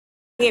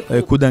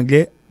cours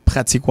d'anglais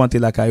pratique entre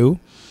la caillou.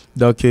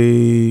 Donc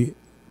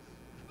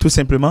tout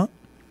simplement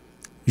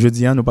je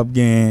dis nous pas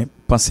bien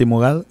pensée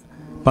morale.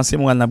 Pensée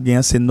morale n'a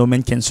bien c'est no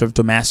man can serve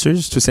two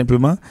masters tout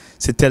simplement.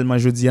 C'est tellement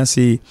je dis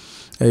c'est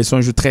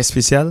son jeu très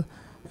spécial.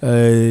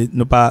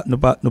 Nous pas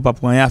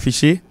pour rien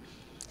afficher.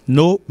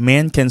 No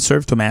man can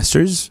serve two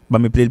masters. Bah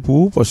me plaît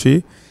pour parce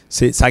que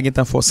c'est ça gagne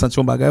en force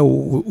sentir bagage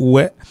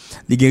ouais,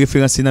 il y a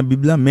référence dans la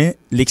Bible mais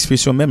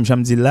l'expression même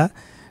j'aime dire là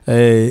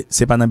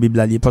c'est pas dans la Bible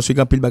là parce que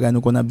quand pile bagage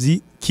nous qu'on a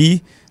dit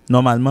qui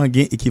normalement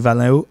gagne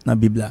équivalent dans la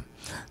Bible là.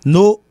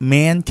 No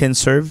man can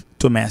serve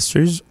two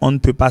masters. On ne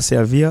peut pas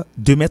servir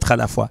deux maîtres à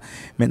la fois.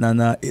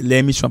 Maintenant,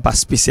 l'émission pas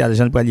spéciale,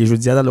 Jean Paul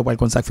jeudi là, le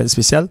comme ça fait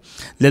spécial.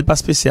 L'aile pas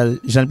spécial,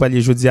 Jean Paul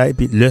jeudi et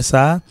puis le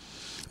ça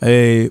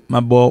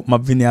m'a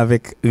venir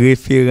avec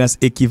référence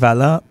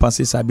équivalent,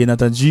 pensez ça bien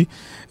entendu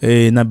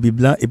dans la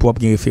Bible et pour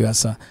bien référence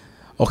ça.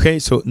 OK,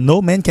 so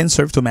no man can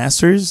serve two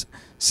masters,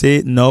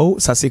 c'est no,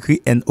 ça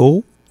s'écrit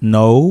no,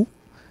 no.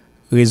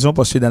 Raison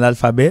parce que dans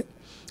l'alphabet,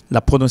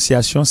 la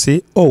prononciation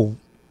c'est o,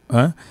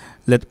 hein?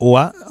 Lettre O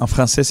en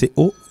français c'est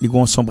O, les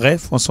gros sont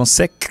brefs, on sont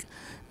secs,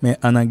 mais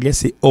en anglais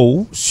c'est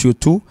O,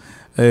 surtout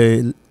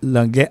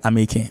l'anglais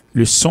américain,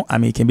 le son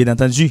américain bien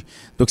entendu.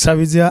 Donc ça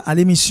veut dire à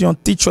l'émission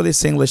Teach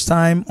Olesty English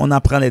Time, on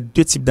apprend les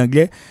deux types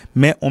d'anglais,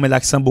 mais on met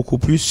l'accent beaucoup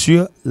plus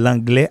sur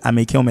l'anglais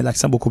américain, on met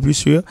l'accent beaucoup plus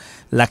sur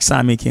l'accent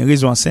américain.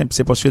 Raison simple,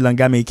 c'est parce que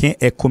l'anglais américain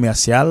est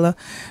commercial,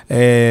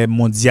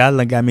 mondial,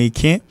 l'anglais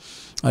américain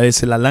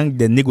c'est la langue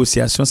des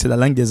négociations, c'est la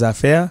langue des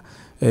affaires.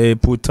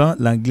 Pourtant,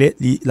 l'anglais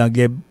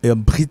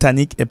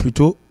britannique est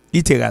plutôt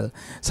littéral.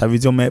 Ça veut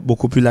dire on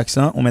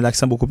met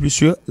l'accent beaucoup plus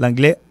sur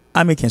l'anglais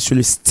américain, sur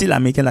le style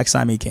américain, l'accent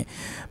américain.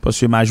 Parce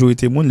que la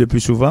majorité du monde, le plus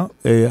souvent,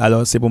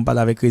 alors c'est pour me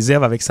parler avec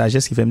réserve, avec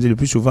sagesse, qui fait me dire le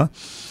plus souvent,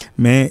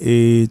 mais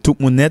tout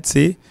le monde net,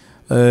 c'est,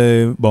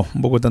 bon,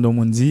 beaucoup de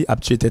monde dit,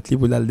 aptuer tête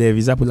libre pour aller des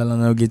visas pour aller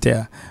en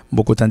Angleterre.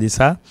 Beaucoup de temps de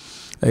ça.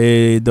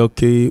 Et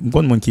donc,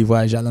 beaucoup de monde qui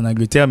voyage en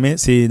Angleterre, mais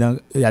c'est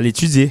à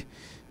l'étudier.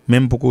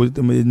 Même beaucoup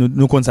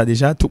nous connaissons ça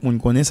déjà, tout le monde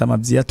connaît, ça m'a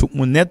dit tout le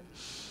monde net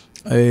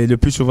le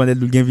plus souvent le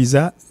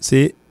visa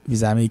c'est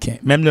visa américain.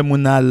 Même le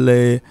monde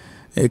le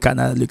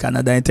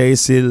Canada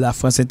intéressé, la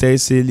France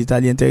intéressée,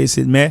 l'Italie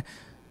intéressée, mais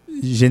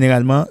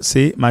généralement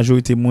c'est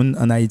majorité monde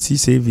en Haïti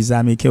c'est visa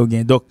américain ou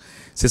gain. Donc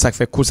c'est ça qui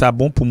fait que ça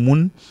bon pour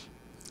monde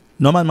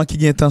normalement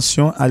qui a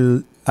intention à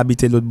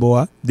habiter l'autre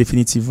bois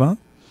définitivement.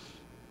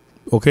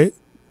 OK?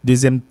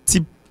 Deuxième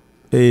type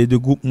de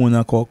groupe monde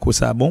encore que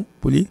ça bon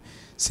pour lui.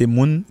 C'est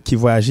moun qui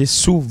voyagent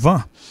souvent.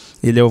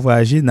 Et les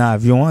voyager dans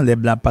l'avion, les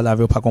blancs pas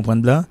l'avion pas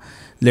comprendre blanc,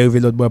 les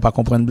l'autre bois pas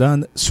comprendre blanc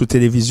sous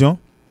télévision.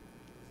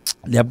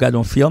 Les regardent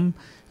un film,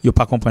 ils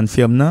pas comprendre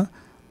film non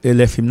et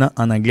les films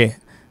en anglais.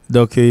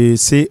 Donc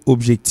c'est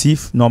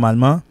objectif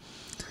normalement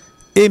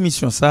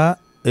émission ça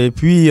et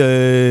puis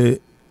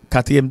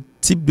quatrième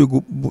type de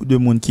groupe de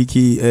monde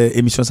qui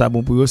émission ça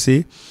bon pour eux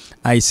c'est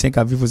haïtien qui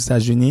vivent aux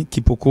États-Unis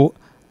qui pourquoi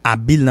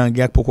habile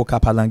l'anglais pour qu'on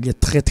parle anglais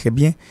très très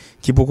bien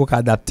qui pour qu'on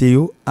adapter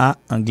à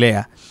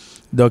anglais.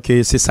 Donc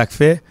c'est ça que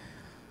fait.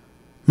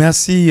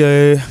 Merci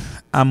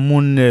à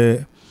mon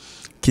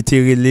qui t'a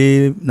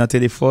relé dans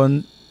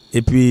téléphone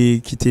et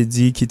puis qui t'a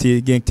dit qui t'a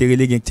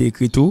relé qui t'a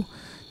écrit tout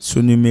ce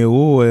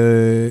numéro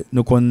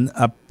nous qu'on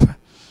a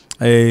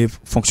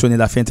fonctionné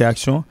la fin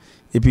interaction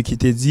et puis qui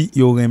t'a dit il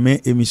y aurait une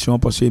émission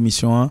parce que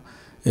émission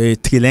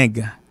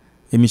trilingue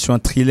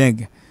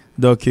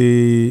donc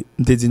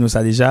on t'a dit nous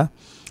ça déjà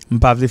je ne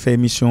pas faire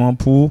émission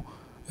pour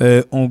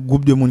un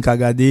groupe de monde qui a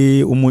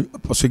regardé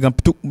parce que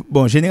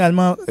bon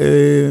généralement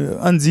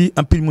on dit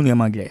un pile monde en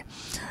anglais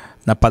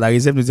n'a pas la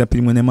réserve nous dit un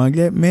pile monde en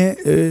anglais mais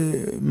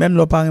même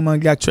là parler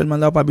anglais actuellement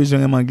là pas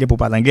besoin en anglais pour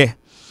parler anglais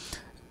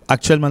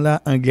actuellement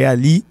là anglais à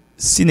li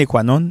sine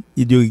qua non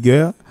il de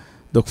rigueur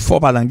donc faut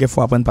parler anglais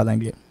faut apprendre parler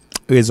anglais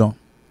raison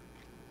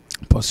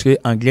parce que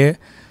anglais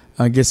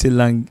c'est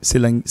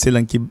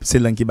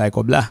langue qui bail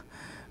comme là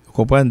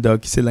comprendre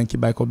donc c'est langue qui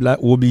bail comme là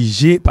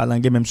obligé parler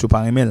anglais même sous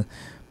par email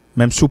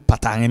même sous pas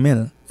ta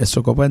email est-ce que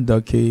vous comprenez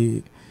donc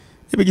et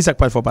puis qui ça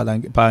pas faut parler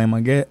par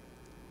anglais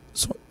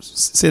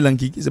c'est langue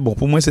qui c'est bon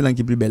pour moi c'est langue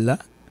qui plus belle là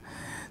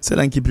c'est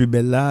langue qui plus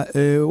belle là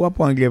ou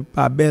pour anglais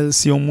pas belle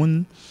si on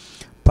monde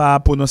pas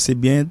prononcer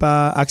bien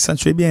pas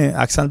accentuer bien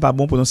accent pas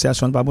bon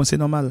prononciation pas bon c'est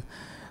normal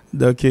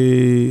donc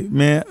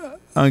mais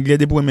anglais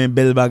de pour même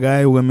belle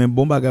bagaille ou même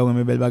bon bagaille ou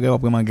même belle bagaille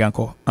après anglais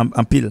encore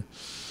en pile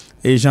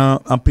et gens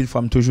en pile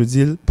femme toujours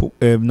dire pour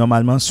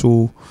normalement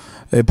sous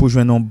pour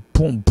joindre un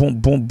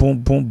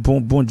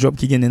bon job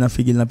qui gagne dans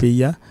figure dans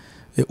pays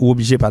ou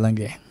obligé par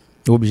l'anglais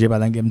tout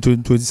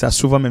dit ça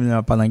souvent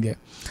même par l'anglais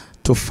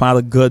to find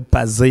a good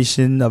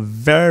position a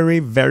very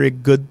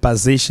good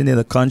position in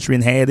the country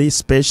in Haiti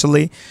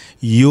especially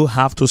you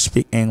have to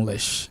speak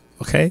English.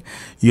 Okay,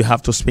 you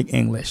have to speak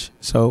English,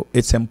 so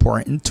it's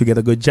important to get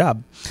a good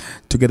job,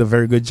 to get a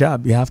very good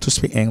job. You have to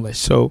speak English.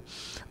 So,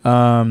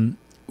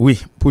 oui,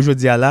 pour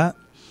aujourd'hui là,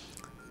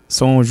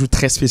 son jour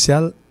très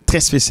spécial,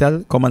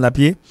 comme on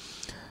l'appelle.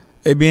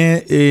 Eh bien,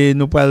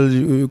 nous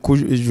parlons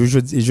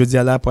jeudi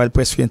là pour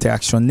presque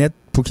interaction nette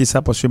pour qui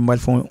ça parce que moi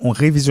ils font une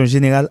révision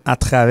générale à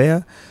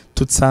travers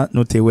tout ça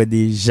nous te ouais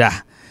déjà.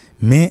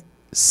 Mais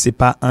c'est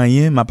pas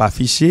rien m'a pas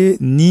affiché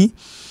ni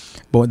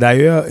bon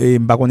d'ailleurs et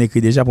m'pas qu'on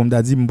écrit déjà pour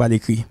me dire m'pas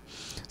l'écrit.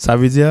 Ça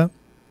veut dire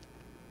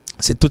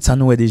c'est tout ça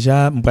nous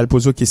déjà m'pas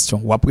poser une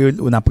question. Ou après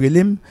on a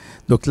prélim.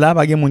 Donc là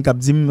pas gen moun k'ap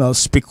dit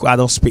I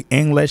don't speak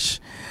English,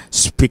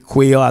 speak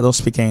Creole, I don't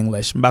speak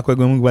English. M'pas quoi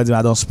moun va dire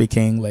I don't speak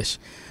English.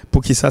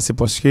 Pour qui ça c'est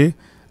parce que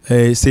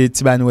c'est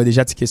ti ba nous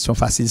déjà ti question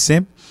facile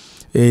simple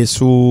et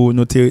sous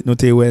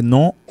noter ouais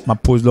non, m'a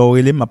pose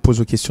l'oreille, m'a pose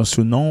une question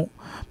sur non.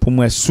 Pour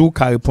moi sous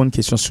ka répondre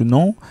question sur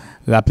non.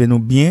 Rappelez-nous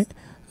bien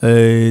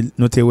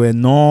noter ouais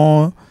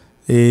non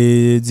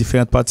et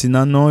différentes parties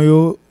dans non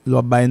yo,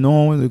 l'autre bail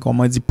non,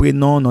 comment dit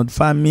prénom, nom de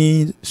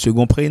famille,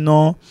 second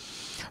prénom,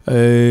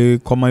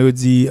 comment yo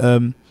dit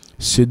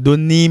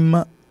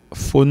pseudonyme,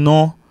 faux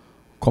nom,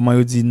 comment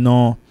yo dit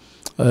non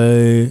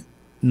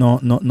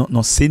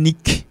non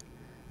scénique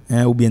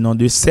hein, ou bien nom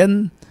de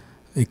scène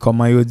et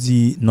comment yo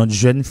dit notre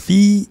jeune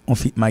fille, on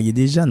fit marier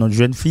déjà notre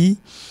jeune fille,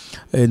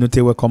 notez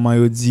ouais comment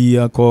yo dit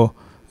encore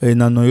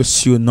non yo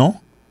surnom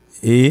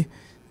et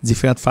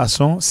différentes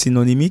façons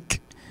synonymiques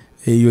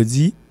et yo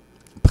dit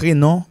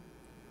prénom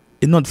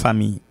et nom de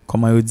famille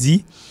comment yo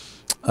dit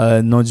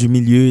nom du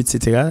milieu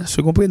etc.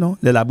 second prénom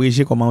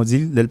l'abrégé comment on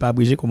dit le pas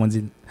abrégé comment on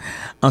dit.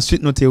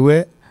 Ensuite notez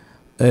ouais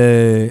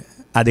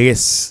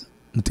adresse.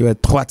 Nous avons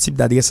 3 types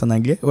d'adresses en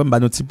anglais. Ouais, bah,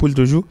 nous typons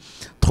toujours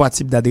 3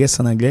 types d'adresses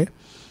en anglais.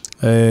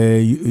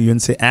 Une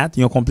c'est at,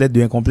 une complète,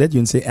 deux incomplètes,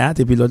 une c'est at,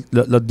 et puis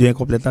l'autre deux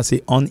incomplètes là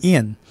c'est on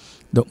in.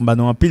 Donc, bah,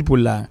 nous en pile pour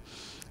là.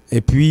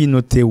 Et puis, nous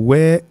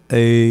avons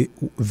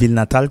ville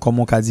natale, comme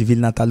on a dit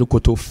ville natale ou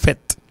koto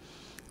fête.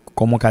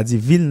 Comme on a dit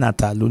ville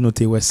natale, nous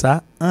avons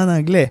ça en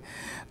anglais.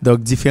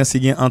 Donc, différence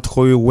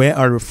entre where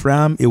are you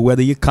from et where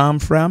do you come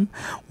from?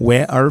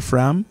 Where are you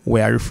from?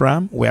 Where are you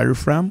from? Where are you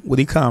from? Where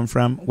do you come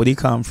from? Where do you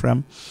come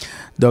from?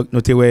 Donc,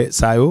 notez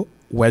ça yo.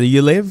 Where do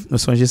you live? Nous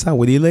songez ça.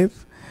 Where do you live?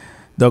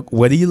 Donc,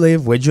 where do you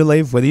live? Where do you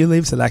live? Where do you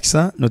live? C'est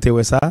l'accent. Notez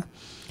ça.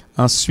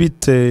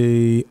 Ensuite,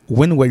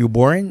 when were you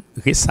born?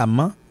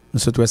 Récemment. Nous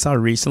sommes ça.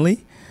 Recently.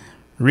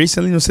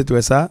 Recently, nous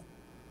sommes ça.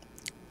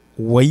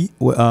 When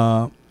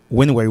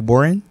were you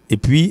born? Et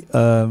puis,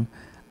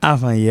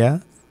 avant hier,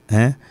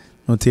 hein?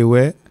 Notez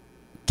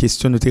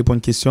question, notez répondre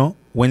une question.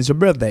 When's your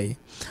birthday?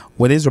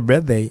 When is your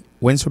birthday?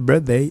 When's your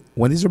birthday?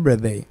 When is your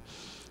birthday?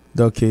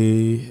 Donc,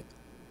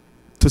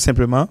 tout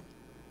simplement,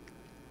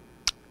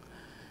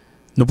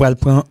 nous allons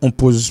prendre, on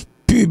pause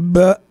pub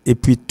et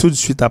puis tout de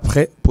suite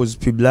après, pause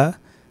pub là,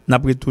 nous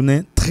allons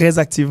retourner très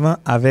activement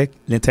avec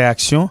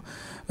l'interaction.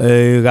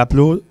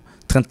 Rappelez-vous,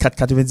 34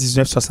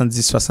 99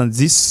 70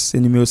 70, c'est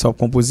le numéro ça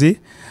composé.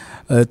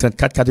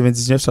 34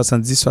 99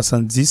 70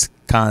 70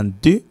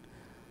 42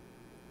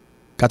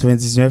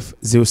 99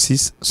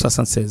 06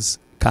 76.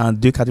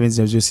 42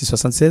 99 06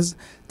 76.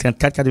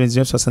 34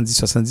 99 70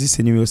 70, c'est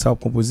le numéro ça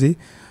composé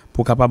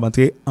pour capable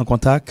entrer en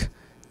contact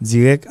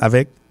direct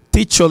avec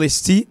Teach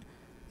Olesty.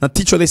 Now,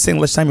 Teach Olesty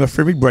English Time, your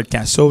favorite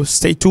broadcast. So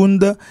stay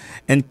tuned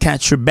and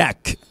catch your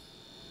back.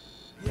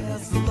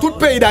 Tout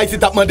pays d'Haïti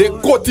t'a demandé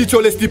quoi Teach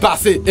Olesty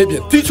passé. Eh bien,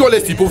 Teach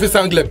Olesty,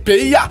 professeur anglais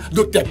pays,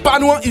 docteur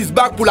Panouan is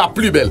back pour la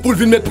plus belle. Pour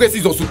venir mettre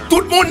précision sur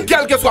tout le monde,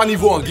 quel que soit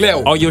niveau anglais.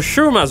 Are you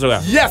sure, Mazura?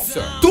 Yes,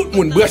 sir. Tout le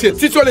monde branche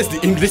Teach Olesty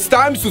English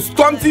Time sur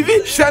Storm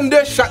TV, chaîne 2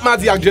 chaque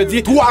mardi à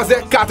jeudi,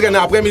 3h, 4h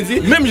après-midi.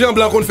 Même Jean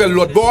Blanc qu'on fait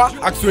l'autre bord,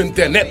 avec sur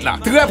Internet là.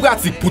 Très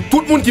pratique pour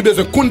tout le monde qui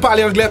besoin de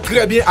parler anglais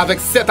très bien avec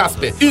 7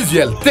 aspects.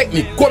 Usuel,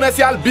 technique,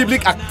 commercial,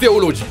 biblique et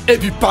théologie. Et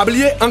puis, pas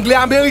oublier anglais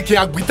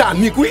américain et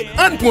britannique, oui,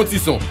 en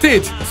pontisson.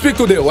 Teach. Speak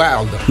to the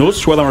world. No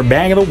swelling or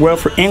bang in the world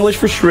for English,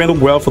 for sure in the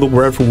world, for the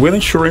word, for will,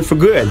 ensuring for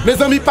good. Mes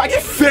amis, pas de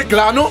fake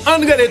là, non?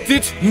 André de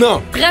Teach,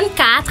 non.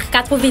 34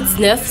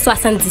 99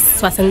 70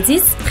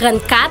 70.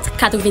 34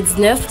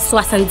 99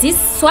 70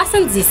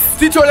 70.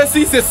 Teach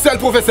Olesty, c'est seul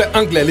professeur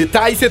anglais.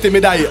 L'État haïtien était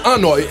médaillé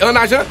en or et en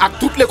argent à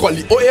toute l'école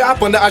OEA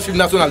pendant l'archive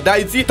nationale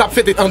d'Haïti. T'as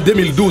fêté en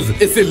 2012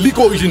 et c'est l'IC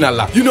original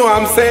là. You know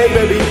what I'm saying,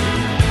 baby?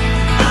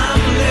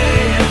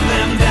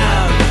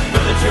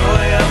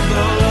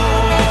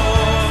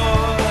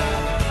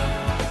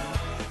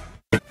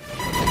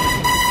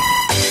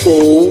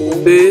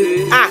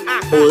 OEA,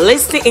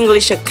 Olesty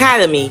English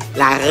Academy,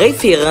 la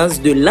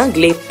référence de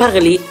l'anglais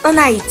parlé en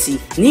Haïti.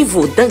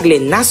 Niveau d'anglais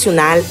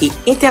national et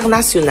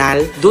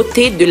international,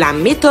 doté de la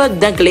méthode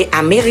d'anglais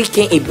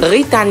américain et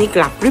britannique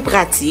la plus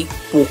pratique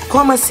pour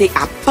commencer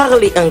à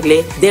parler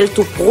anglais dès le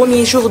tout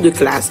premier jour de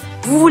classe.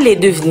 Vous voulez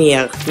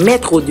devenir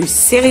maître de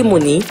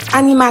cérémonie,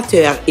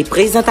 animateur et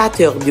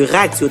présentateur de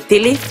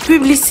radio-télé,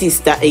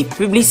 publiciste et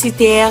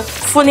publicitaire,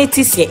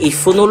 phonéticien et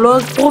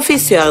phonologue,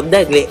 professeur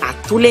d'anglais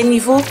à tous les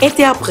niveaux,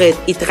 interprète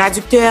et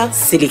traducteur,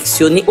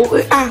 sélectionné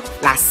OEA.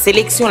 La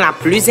sélection la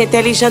plus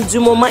intelligente du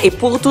moment et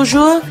pour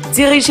toujours,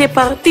 dirigée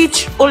par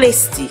Teach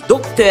Olesty,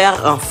 docteur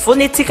en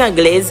phonétique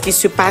anglaise qui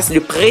se passe de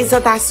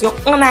présentation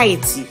en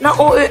Haïti.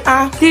 Dans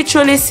OEA, Teach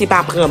Olesty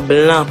pas prend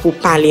blanc pour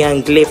parler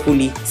anglais pour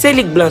lui. C'est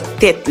les blanc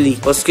tête li. li.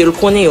 Poske l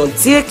konen yon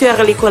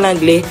direkteur l'école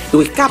anglais,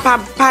 doit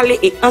capable parler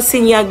et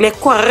enseigner anglais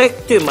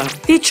correctement.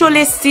 Teach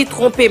Olesty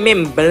trompe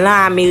même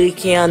blanc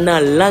américain dans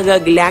langue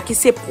anglais qui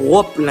c'est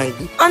propre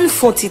langue. On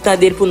font ti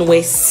tande pour nous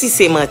si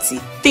c'est menti.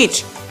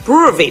 Teach,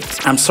 prove it.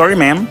 I'm sorry,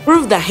 ma'am.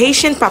 Prove the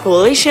Haitian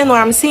population what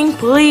I'm saying,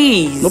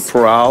 please. No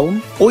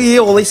problem. Oh yeah,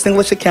 Olesty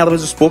English Academy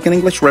is a spoken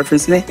English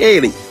reference in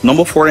Haiti.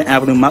 Number 4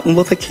 Avenue, Martin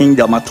Luther King,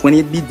 Delma,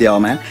 28B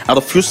Delma, out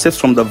a few steps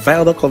from the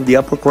viaduct of the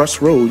Upper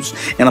Crossroads,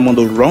 and I'm on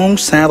the wrong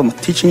side of my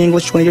teaching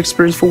English 20 year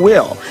experience for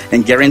well,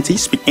 and guarantee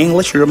speak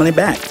English your money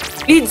back.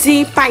 Il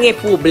dit pas de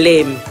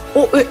problème.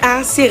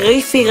 OEA c'est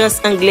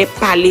référence anglais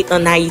parlé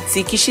en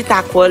Haïti qui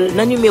chita kol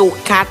dans numéro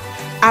 4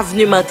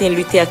 avenue Martin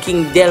Luther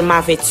King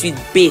Delma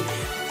 28B.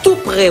 Tout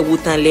près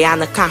route en Léa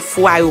dans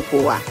Carrefour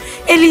aéroport.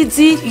 Et il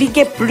dit il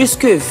y a plus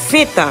que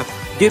 20 ans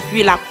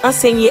depuis la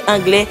enseigné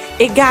anglais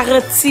et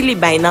garanti li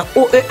bay nan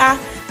OEA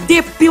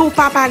depuis ou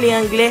pas parler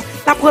anglais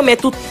la promet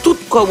tout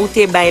corps ou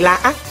te bay là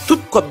tout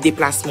corps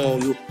déplacement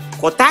yo.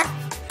 Contact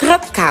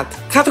 34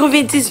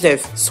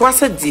 99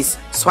 70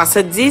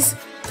 70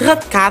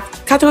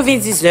 34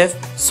 99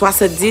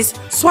 70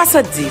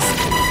 70.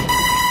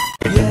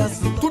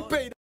 Tout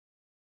pays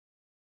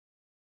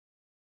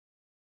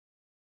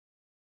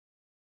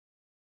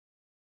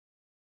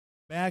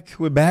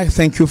We're back.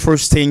 Thank you for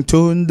staying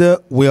tuned.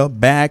 We're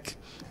back.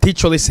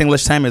 Teach Olesty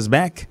English Time is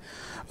back.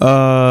 Nous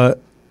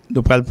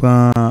allons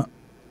prendre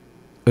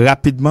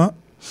rapidement.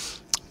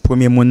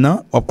 Premier mot, on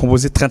va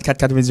composer 34,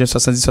 99,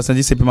 70,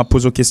 70. Et puis, je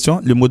pose aux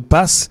questions. Le mot de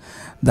passe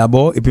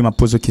d'abord. Et puis, je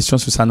pose aux questions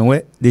sur ça. Nous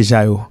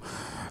déjà.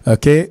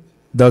 OK?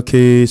 Donc,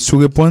 sous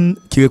répondre,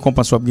 qui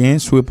récompense bien.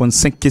 Sous répondre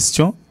 5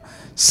 questions.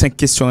 5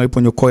 questions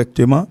répondre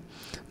correctement.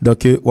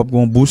 Donc, on va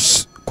prendre une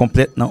bourse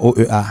complète dans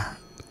OEA.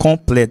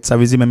 Complète, ça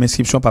veut dire même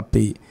inscription pas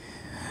payée.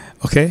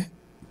 OK?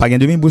 Pas gain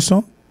demi bourse?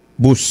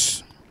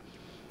 Bourse.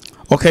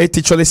 OK,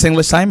 Teach Olesty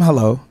English Time.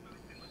 Hello.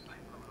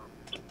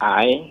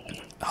 Hi.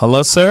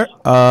 Hello, sir.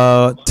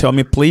 Tell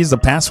me please the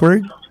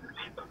password.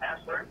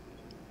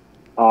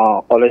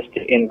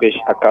 Olesty English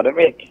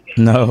Academy.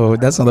 No,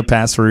 that's not the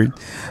password.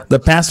 The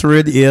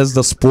password is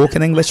the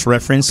spoken English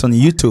reference on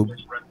YouTube.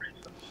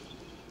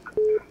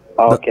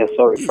 Okay,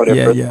 sorry for the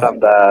first time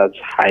that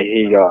I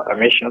hear your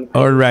emission.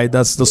 All right,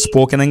 that's the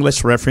spoken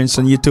English reference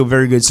on YouTube.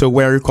 Very good. So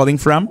where are you calling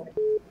from?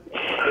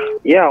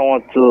 Yeah, I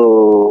want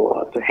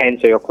to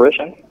answer your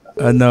question.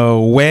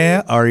 No,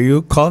 where are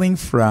you calling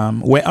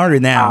from? Where are you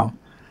now?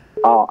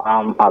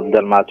 I'm at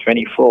Delma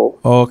 24.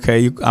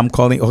 Okay, I'm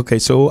calling. Okay,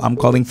 so I'm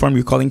calling from.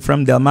 You're calling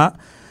from Delma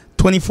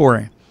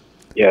 24.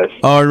 Yes.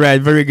 All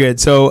right, very good.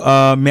 So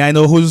may I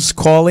know who's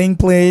calling,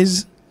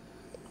 please?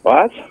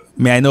 What?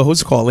 May I know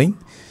who's calling?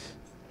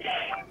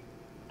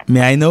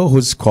 May I know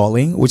who's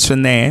calling? What's your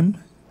name?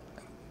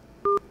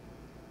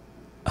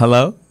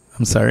 Hello?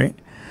 I'm sorry.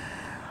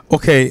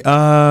 OK.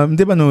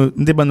 M'de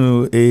ban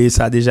nou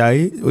ça déjà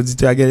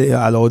auditeur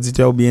alors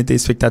auditeur ou bien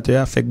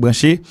téléspectateur fait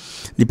brancher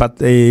li pas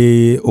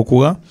au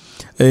courant.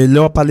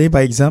 Leur parler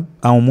par exemple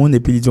à un monde et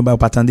puis il dit pas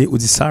attendez ou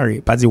dit sorry,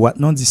 pas dit what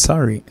non dit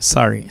sorry.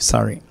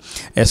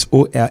 S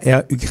O R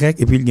R Y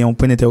et puis il y a un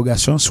point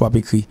d'interrogation soit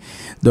écrit.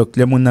 Donc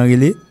le monde nan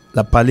relé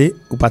la parler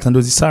ou pas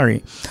attendre dit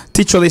sorry.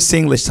 Teach Olesty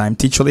English Time.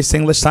 Teach Olesty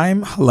English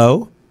Time.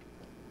 Hello.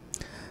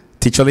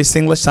 Teach Olesty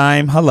English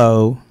Time.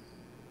 Hello.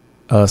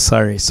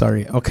 Sorry.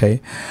 OK.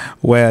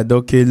 Ouais,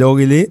 donc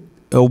l'orélé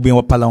ou bien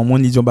on parle au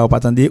monde, ils ont pas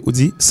attendre ou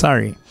dit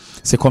sorry.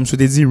 C'est comme si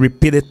tu dis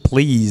repeat it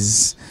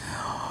please.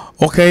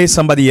 OK,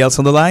 somebody else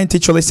on the line.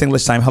 Teach Olesty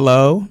English Time.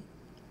 Hello.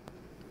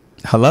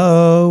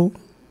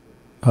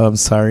 I'm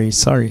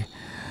sorry.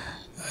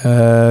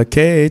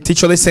 OK,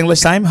 Teach Olesty English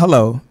Time.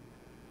 Hello.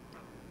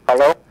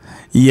 Hello?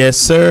 Yes,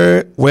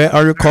 sir. Where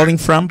are you calling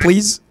from,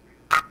 please?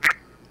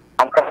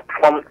 I'm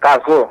from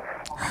Kazo.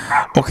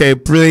 Okay,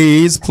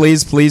 please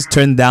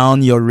turn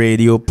down your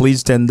radio.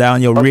 Please turn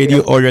down your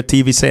radio or your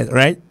TV set,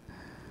 right?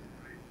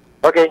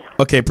 Okay.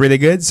 Okay, pretty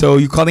good. So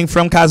you're calling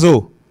from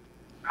Kazo?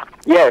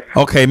 Yes.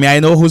 Okay, may I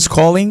know who's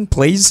calling,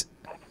 please?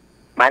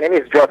 My name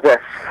is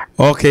Joseph.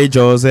 Okay,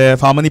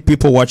 Joseph. How many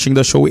people watching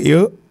the show with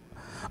you?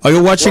 Are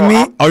you watching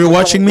me? Are you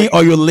watching me? Or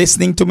are you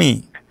listening to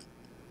me?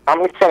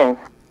 I'm listening.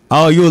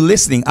 Oh, you're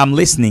listening. I'm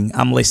listening.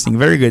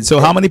 Very good. So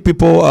how many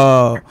people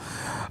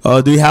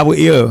do you have with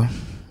you?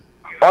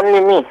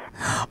 Only me.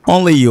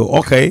 Only you.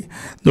 Okay.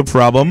 No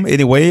problem.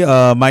 Anyway,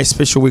 my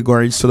special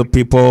regards to the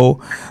people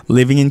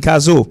living in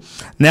Kazu.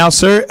 Now,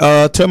 sir,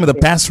 tell me the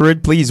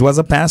password, please. What's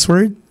the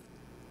password?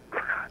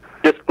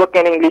 The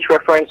spoken English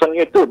reference on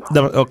YouTube.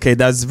 Okay,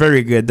 that's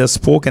very good. The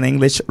spoken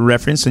English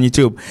reference on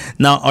YouTube.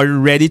 Now, are you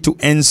ready to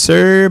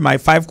answer my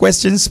 5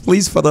 questions,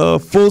 please, for the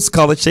full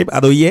scholarship?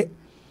 Adoye?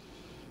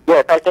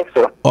 Yes, I think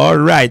so. All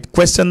right.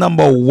 Question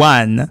number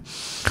 1.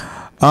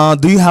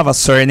 Do you have a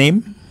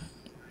surname?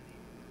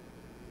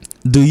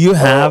 Do you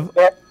have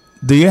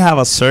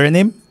a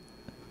surname?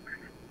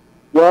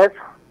 Yes.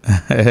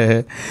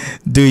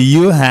 Do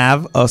you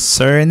have a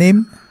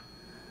surname?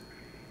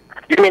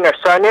 You mean a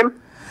surname?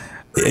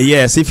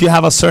 Yes, if you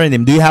have a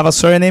surname. Do you have a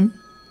surname?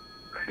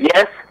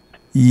 Yes.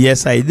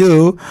 Yes, I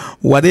do.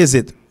 What is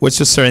it? What's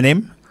your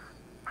surname?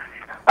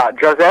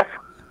 Joseph.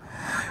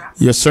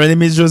 Your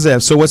surname is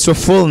Joseph. So what's your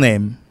full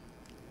name?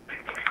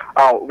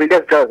 Oh,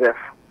 William Joseph.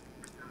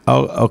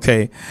 Oh,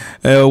 okay.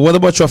 What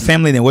about your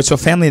family name? What's your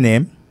family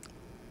name?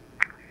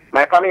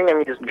 My family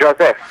name is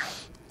Joseph.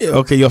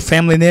 Okay, your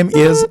family name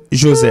is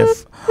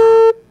Joseph.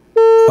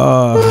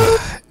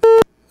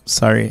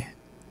 Sorry.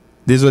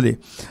 Désolé.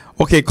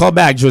 Okay, call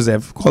back,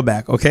 Joseph. Call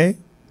back, okay?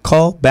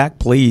 Call back,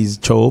 please,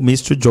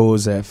 Mr.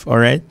 Joseph. All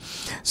right?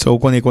 So,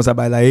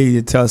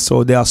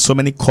 so there are so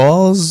many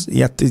calls. Il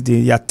y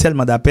a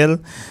tellement d'appels.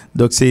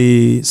 Donc,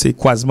 c'est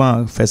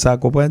croisement. Fais ça,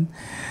 comprendre?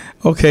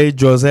 Okay,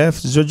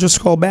 Joseph,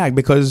 just call back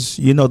because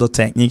you know the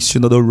techniques,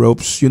 you know the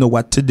ropes, you know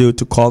what to do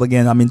to call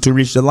again. I mean, to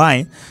reach the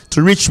line,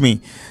 to reach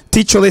me.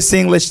 Teach Olesty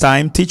English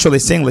time. Teach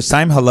Olesty English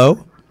time.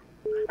 Hello.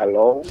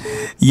 Hello.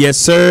 Yes,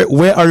 sir.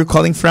 Where are you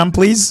calling from,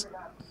 please?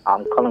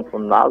 I'm calling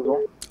from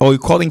Nazon. Oh, you're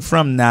calling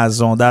from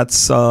Nazon.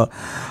 That's a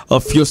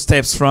few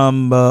steps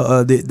from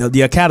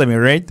the academy,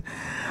 right?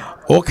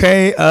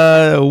 Okay.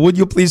 Would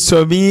you please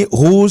tell me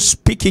who's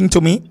speaking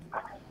to me?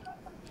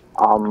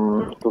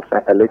 To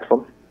Saint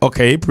Alexon.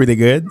 Okay, pretty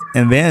good.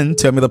 And then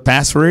tell me the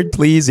password,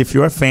 please, if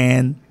you're a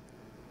fan.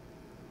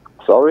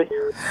 Sorry?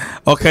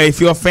 Okay,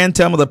 if you're a fan,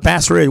 tell me the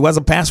password. What's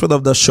the password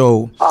of the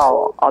show?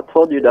 Oh, I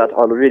told you that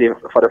already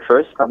for the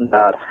first time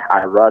that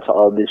I wrote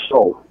all this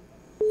show.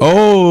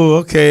 Oh,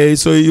 okay.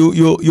 So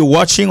you're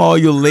watching or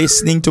you're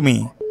listening to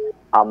me?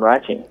 I'm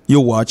writing. You're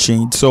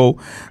watching. So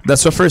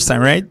that's your first time,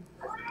 right?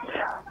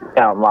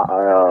 Yeah,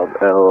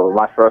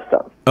 my first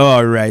time.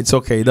 All right, it's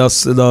okay.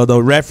 That's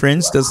the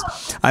reference.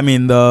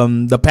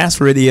 The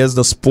password is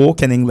the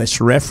spoken English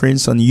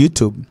reference on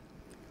YouTube.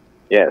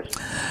 Yes.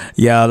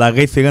 Il y a la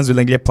référence de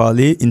l'anglais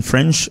parlé in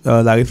French,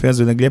 la référence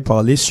de l'anglais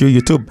parlé sur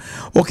YouTube.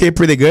 Okay,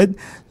 pretty good.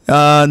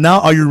 Now,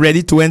 are you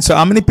ready to answer?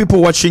 How many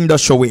people watching the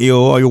show with you?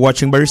 Are you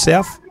watching by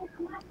yourself?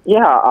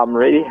 Yeah, I'm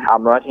ready.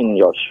 I'm writing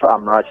your show.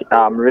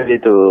 I'm ready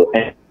to.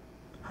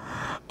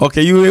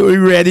 Okay, you're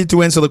ready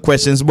to answer the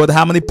questions. But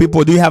how many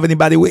people? Do you have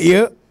anybody with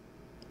you?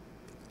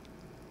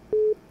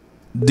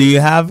 Do you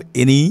have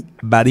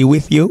anybody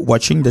with you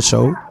watching the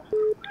show?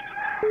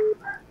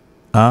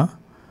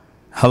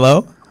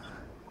 Hello?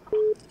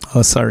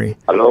 Oh, sorry.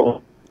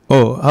 Hello.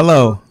 Oh,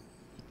 hello.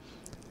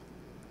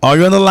 Are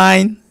you on the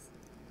line?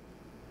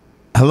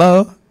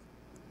 Hello?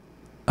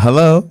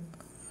 Hello?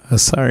 Oh,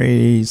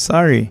 sorry.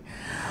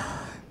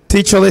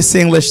 Teach Olesty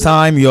English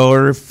time,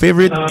 your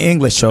favorite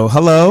English show.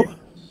 Hello?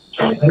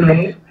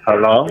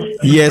 Hello.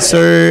 Yes,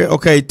 sir.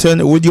 Okay,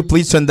 would you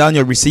please turn down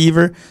your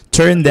receiver?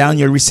 Turn down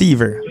your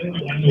receiver.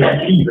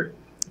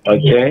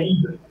 Okay.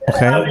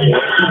 Okay.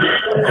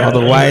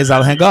 Otherwise,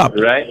 I'll hang up.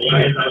 Right.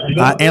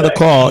 I'll end the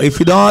call. If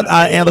you don't,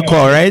 I'll end the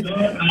call, right?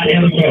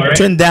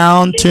 Turn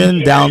down,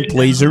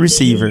 please, your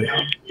receiver.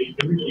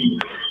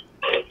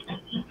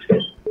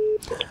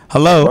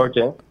 Hello?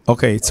 Okay.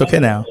 Okay, it's okay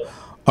now.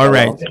 All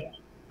right.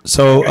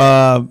 So,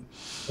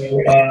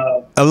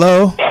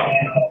 hello?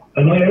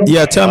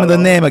 Yeah, tell me the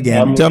name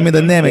again.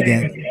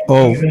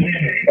 Oh.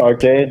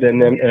 Okay, the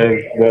name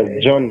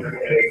is John.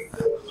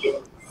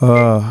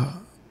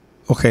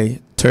 Okay,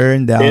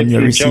 turn down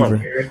your receiver.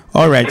 John.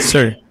 All right,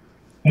 sir.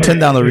 Turn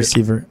down the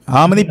receiver.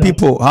 How many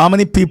people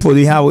do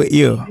you have with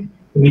you?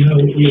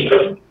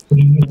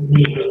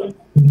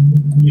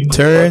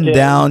 Turn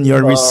down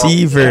your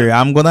receiver.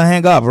 I'm gonna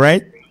hang up,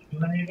 right?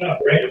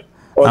 Okay,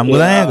 I'm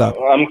gonna hang up.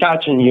 I'm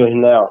catching you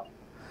now.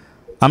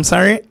 I'm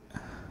sorry?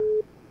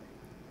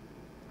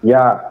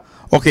 Yeah.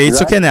 Okay,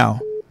 it's okay now.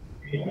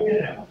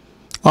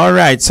 All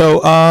right,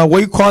 so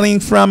where you calling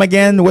from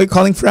again? Where you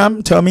calling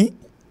from? Tell me.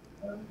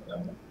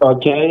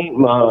 Okay.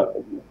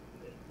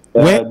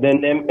 The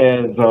name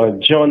is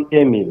John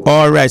Emil.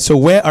 All right, so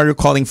where are you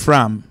calling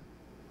from?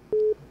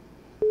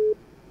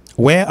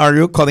 Where are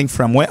you calling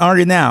from? Where are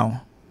you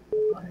now?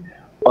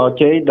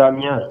 Okay,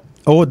 Damien.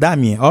 Oh,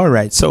 Damien. All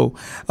right, so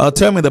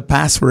tell me the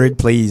password,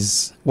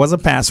 please. What's the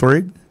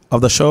password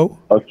of the show?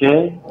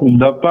 Okay,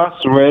 the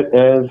password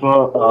is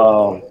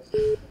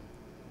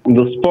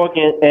the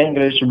spoken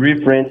English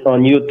reference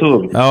on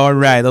YouTube. All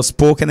right, the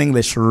spoken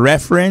English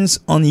reference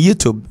on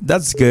YouTube.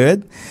 That's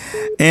good.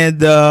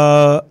 And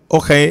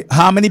okay,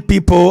 how many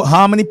people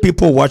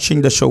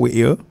watching the show with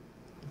you?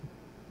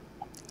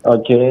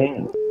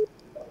 Okay.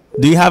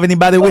 Do you have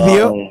anybody with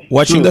you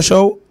watching the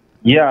show?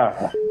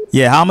 Yeah.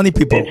 Yeah, how many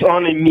people? It's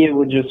only me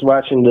who just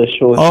watching the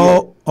show.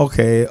 Oh,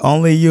 okay.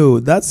 Only you.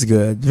 That's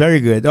good. Very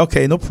good.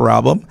 Okay, no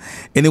problem.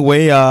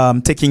 Anyway,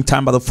 I'm taking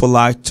time out of full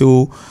life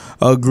to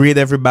greet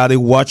everybody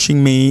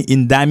watching me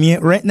in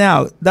Damien right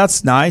now.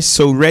 That's nice.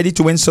 So ready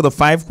to answer the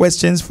 5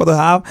 questions for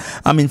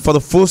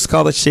the full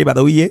scholarship at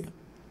OEA?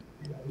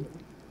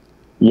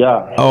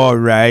 Yeah. All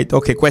right.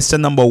 Okay,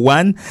 question number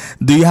 1.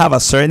 Do you have a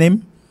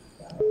surname?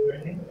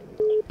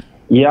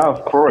 Yeah,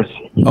 of course.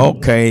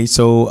 Okay,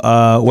 so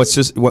what's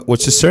your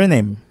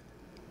surname?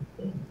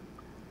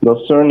 The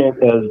surname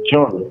is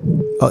John.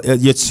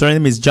 Your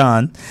surname is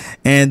John,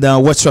 and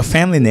what's your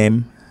family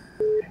name?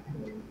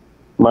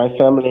 My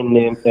family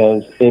name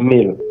is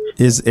Emil.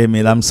 Is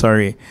Emil? I'm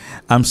sorry.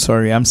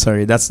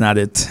 That's not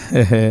it.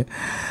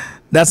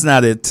 That's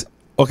not it.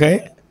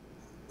 Okay.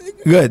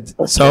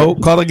 Good. So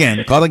call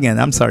again. Call again.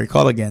 I'm sorry.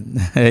 Call again.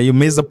 You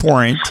missed the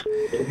point.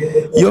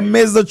 You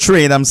missed the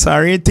trade. I'm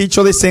sorry. Teach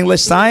all this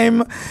English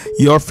time.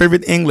 Your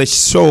favorite English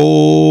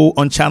show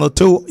on channel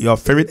 2. Your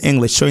favorite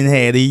English show in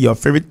Haiti. Your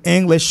favorite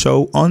English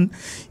show on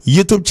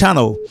YouTube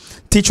channel.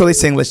 Teach all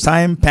this English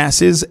time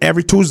passes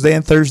every Tuesday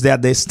and Thursday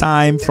at this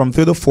time from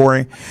 3 to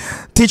 4.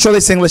 Teach all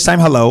this English time.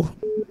 Hello.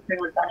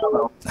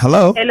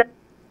 Hello.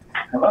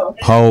 Hello.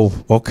 Oh,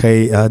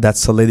 okay.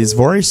 That's a lady's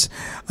voice.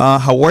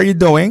 How are you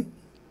doing?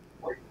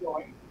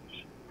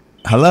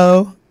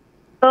 Hello.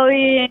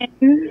 Hello.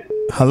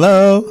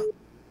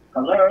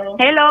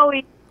 Hello.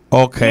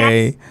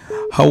 Okay.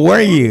 How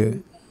are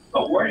you?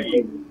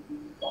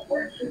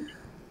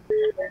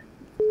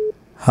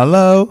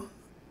 Hello.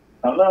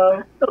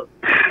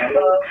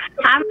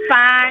 I'm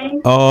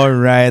fine. All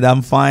right.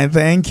 I'm fine.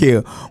 Thank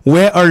you.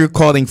 Where are you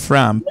calling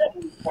from?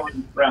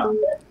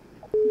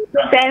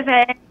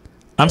 7.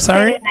 I'm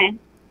sorry?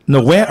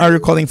 No, where are you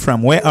calling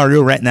from? Where are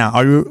you right now?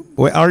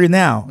 Where are you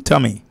now? Tell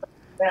me.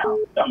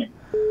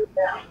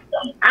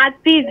 At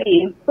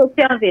TV.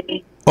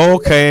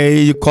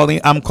 Okay,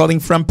 I'm calling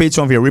from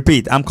Pétionville.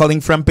 Repeat. I'm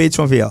calling from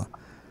Pétionville.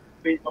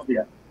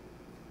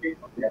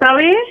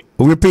 Sorry?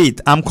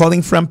 Repeat. I'm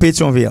calling from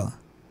Pétionville.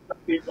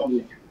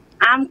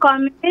 I'm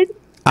coming.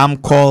 I'm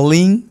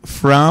calling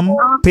from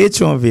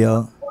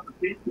Pétionville.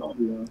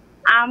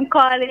 I'm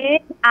calling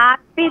at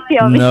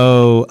Pétionville.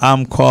 No,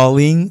 I'm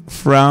calling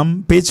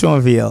from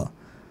Pétionville.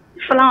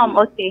 From,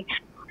 okay.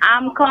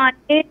 I'm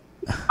calling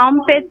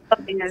from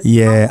Pétionville.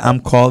 Yeah, I'm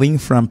calling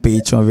from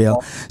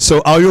Pétionville.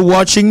 So are you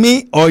watching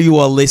me or you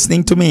are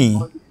listening to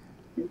me?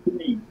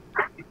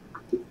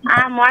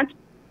 I'm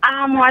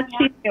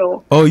watching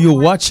you. Oh, you're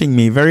watching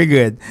me. Very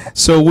good.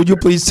 So would you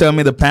please tell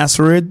me the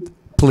password?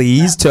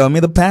 Please tell me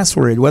the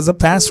password. What's the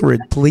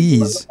password,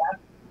 please?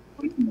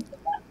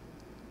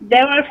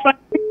 They were from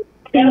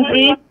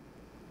English.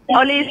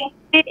 Olesty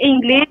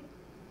English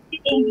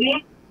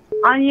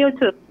on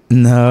YouTube.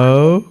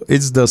 No,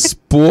 it's the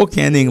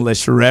spoken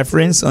English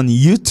reference on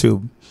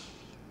YouTube.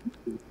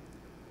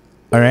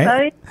 All right?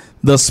 Sorry?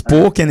 The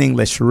spoken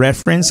English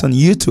reference on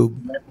YouTube.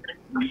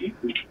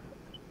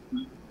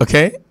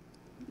 Okay?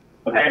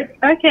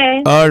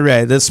 Okay. All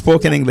right, the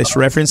spoken English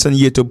reference on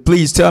YouTube.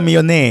 Please tell me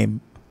your name.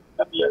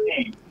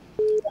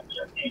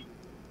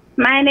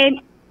 My name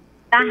is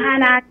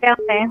Hannah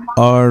Kelly.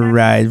 All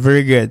right,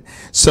 very good.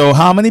 So,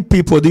 how many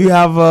people do you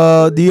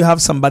have? Do you have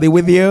somebody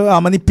with you?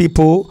 How many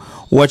people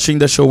watching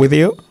the show with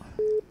you?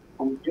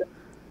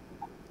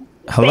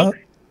 Hello.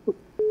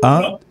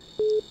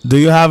 Do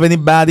you have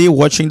anybody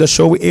watching the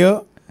show with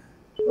you?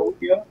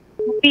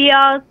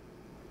 Yes.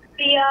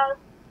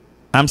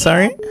 I'm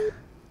sorry.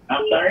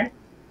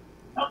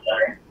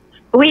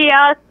 We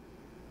are.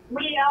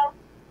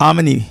 How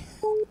many?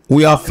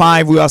 We are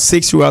 5. We are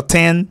 6. We are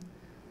 10.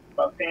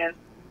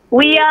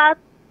 We are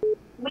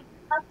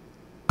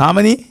How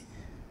many?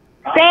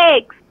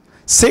 6.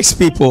 6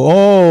 people.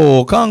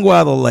 Oh,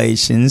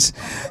 congratulations.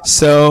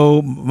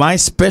 So, my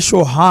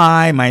special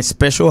hi, my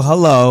special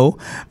hello,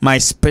 my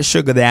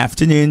special good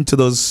afternoon to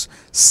those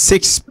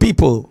 6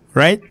 people,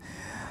 right?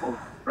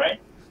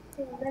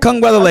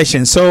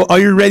 Congratulations. So, are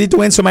you ready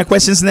to answer my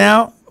questions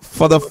now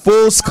for the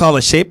full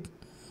scholarship?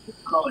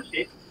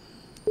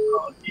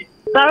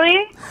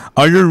 Sorry?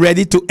 Are you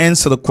ready to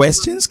answer the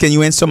questions? Can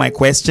you answer my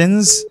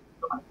questions?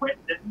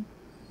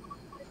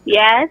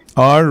 Yes.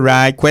 All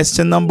right.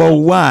 Question number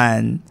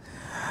 1.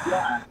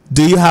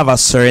 Do you have a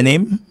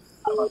surname?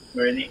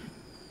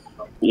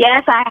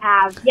 Yes, I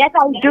have. Yes,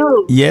 I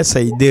do. Yes,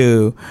 I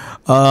do.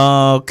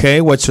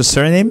 Okay. What's your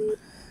surname?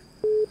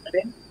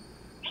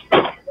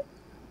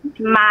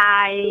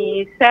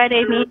 My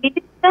surname is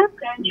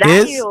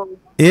Dayu.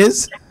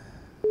 Is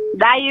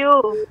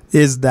Dayu.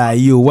 Is that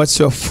you? What's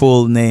your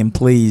full name,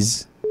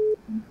 please?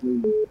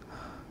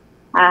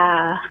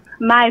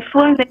 My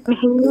full name is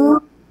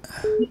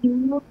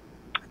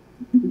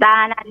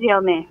Dana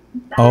Diome.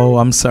 Oh,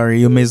 I'm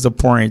sorry. You missed the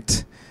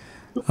point.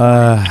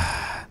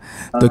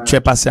 Donc, tu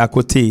es passé à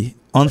côté.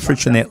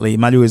 Unfortunately,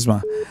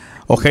 malheureusement.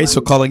 Okay,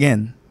 so call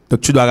again.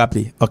 Donc, tu dois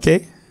rappeler.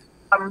 Okay?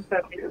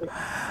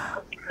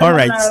 All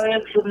right.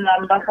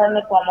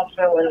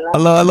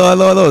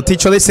 Hello.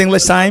 Teacher, this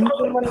English time.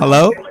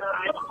 Hello.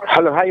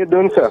 Hello, how you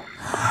doing, sir?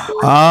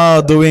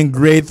 Oh, doing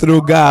great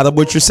through God. How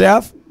about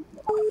yourself?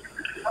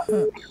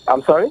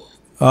 I'm sorry?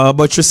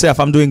 About yourself.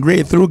 I'm doing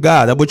great through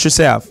God. How about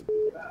yourself?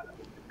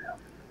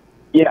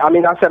 Yeah, I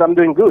said I'm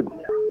doing good.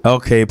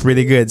 Okay,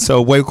 pretty good.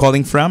 So, where are you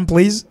calling from,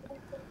 please?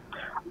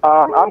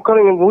 I'm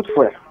calling in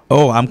Woodford.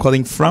 Oh, I'm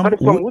calling from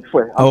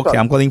Woodford. Okay,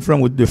 I'm calling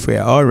from Woodford.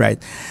 All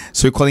right.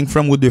 So you're calling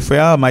from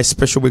Woodford. My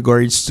special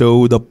regards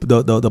to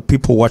the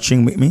people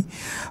watching with me.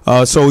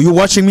 So you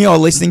watching me or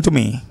listening to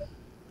me?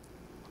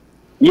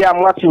 Yeah,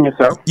 I'm watching you,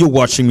 sir. You're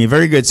watching me.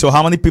 Very good. So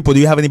how many people?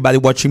 Do you have anybody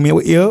watching me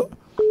with you?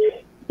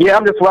 Yeah,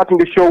 I'm just watching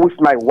the show with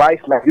my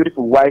wife, my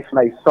beautiful wife,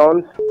 my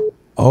sons.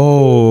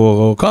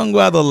 Oh,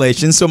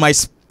 congratulations. So my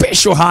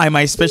special hi,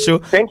 my special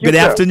Thank you, good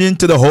sir. afternoon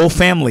to the whole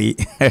family.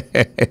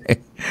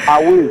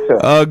 I will, sir.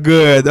 Oh,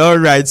 good. All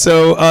right.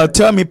 So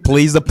tell me,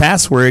 please, the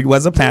password.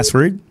 What's the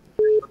password?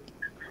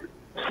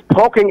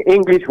 Spoken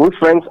English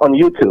reference on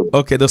YouTube.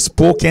 Okay, the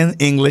spoken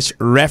English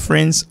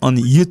reference on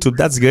YouTube.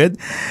 That's good.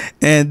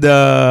 And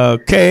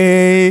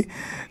okay.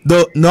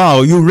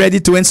 Now, you ready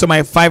to answer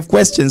my 5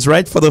 questions,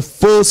 right? For the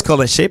full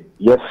scholarship?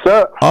 Yes,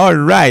 sir. All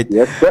right.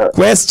 Yes, sir.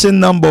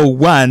 Question number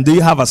 1. Do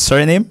you have a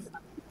surname?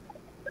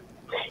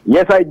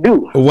 Yes, I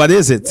do. What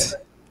is it?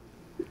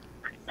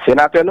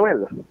 Senator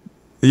Noel.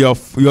 Your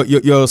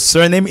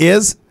surname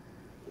is?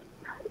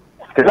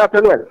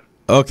 Senator Noel.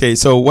 Okay,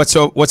 so what's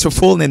your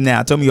full name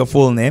now? Tell me your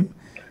full name.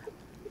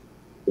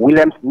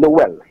 Williams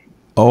Noel.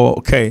 Oh,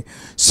 okay.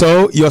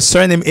 So your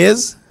surname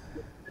is?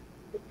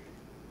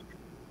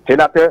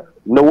 Senator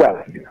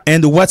Noel.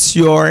 And what's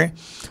your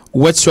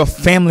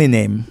family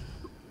name?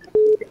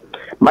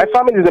 My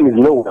family name is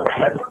Noel.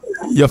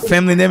 Your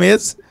family name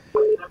is?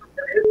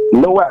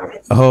 Noel.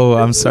 Oh,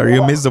 I'm sorry.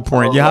 You missed the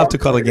point. You have to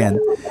call again.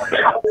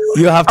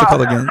 You have to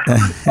call again.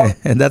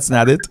 And that's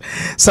not it.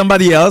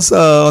 Somebody else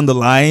on the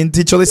line.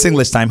 Teacher, it's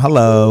English time.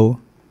 Hello.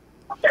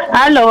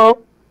 Hello.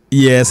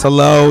 Yes,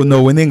 hello.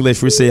 No, in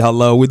English we say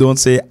hello. We don't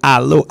say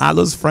allô.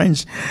 Allô's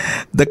French.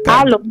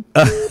 Allô.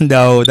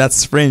 No,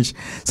 that's French.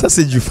 Ça,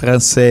 c'est du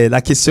français.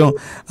 La question,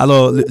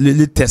 alors,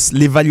 le test,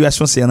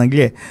 l'évaluation, c'est en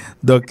anglais.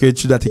 Donc,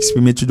 tu dois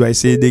t'exprimer, tu dois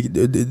essayer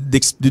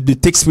de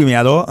t'exprimer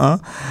alors, hein,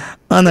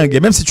 en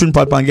anglais. Même si tu ne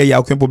parles pas anglais, il n'y a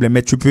aucun problème.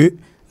 Mais tu peux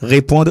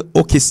répondre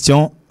aux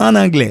questions en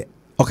anglais.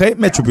 OK?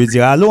 Mais tu peux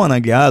dire allô en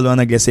anglais. Allô en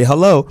anglais, c'est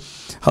hello.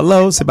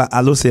 Hello, c'est pas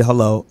allô, c'est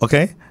hello. OK?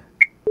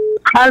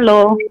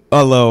 Hello.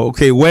 Hello.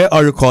 Okay, where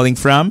are you calling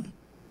from?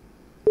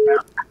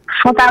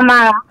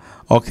 Fontamara.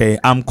 Okay,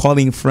 I'm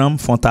calling from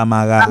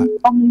Fontamara.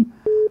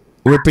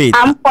 Repeat.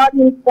 I'm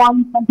calling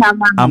from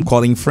Fontamara. I'm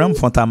calling from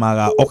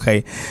Fontamara.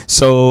 Okay.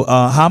 So,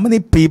 how many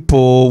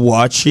people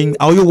watching?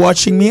 Are you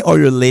watching me or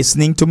you're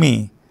listening to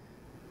me?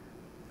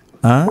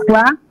 Huh?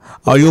 What?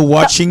 Are you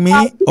watching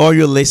me or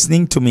you're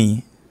listening to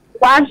me?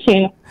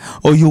 Watching.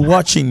 Oh, you're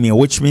watching me,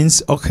 which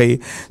means, okay.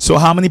 So,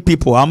 how many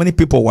people? How many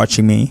people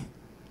watching me?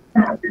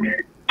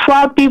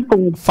 4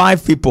 people.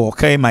 5 people.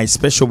 Okay, my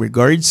special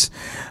regards,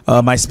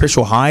 my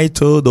special hi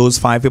to those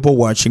 5 people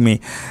watching me.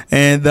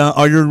 And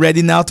are you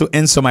ready now to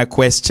answer my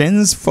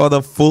questions for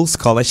the full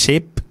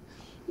scholarship?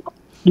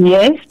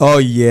 Yes. Oh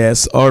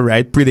yes. All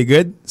right, pretty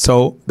good.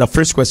 So the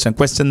first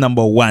question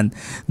number 1: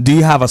 do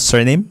you have a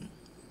surname?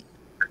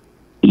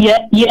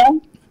 Yeah.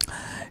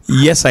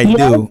 Yes, I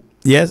do.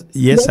 Yes,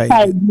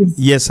 I do. do.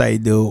 Yes, I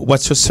do.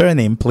 What's your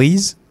surname,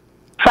 please?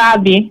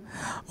 Fabi.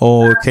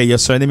 Okay, your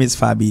surname is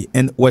Fabi.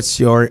 And what's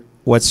your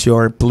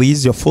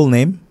please, your full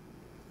name?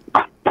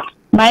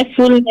 My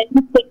full name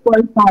is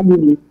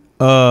Fabi.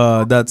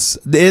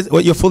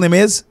 What your full name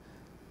is?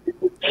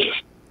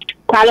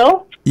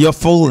 Hello? Your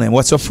full name.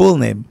 What's your full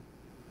name?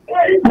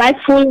 My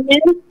full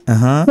name?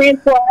 Uh-huh.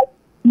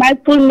 My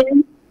full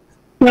name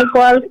is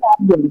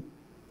Fabi.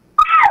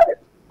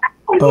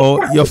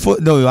 Oh, your full,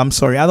 no, I'm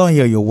sorry. I don't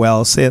hear you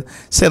well. Say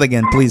it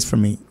again, please, for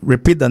me.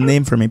 Repeat the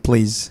name for me,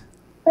 please.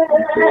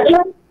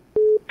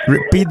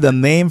 Repeat the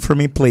name for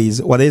me,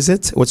 please. What is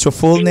it? What's your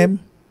full name?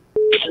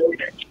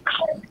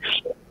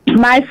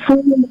 My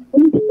full name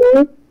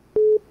is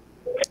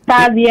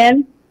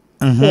Fabienne.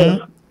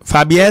 Mm-hmm.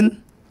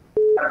 Fabienne?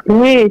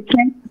 Oui,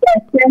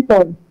 Saint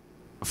Paul.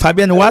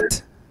 Fabienne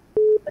what?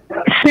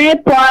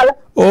 Saint Paul.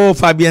 Oh,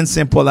 Fabienne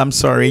Saint Paul, I'm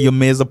sorry, you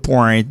missed the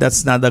point.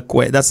 That's not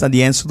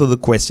the answer to the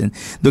question.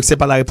 Donc c'est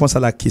pas la réponse à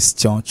la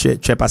question. Tu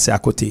es passé à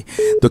côté.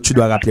 Donc tu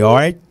dois rappeler. All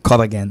right,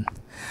 call again.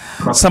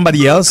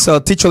 Somebody else. So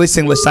teacher list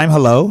English time.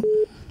 Hello.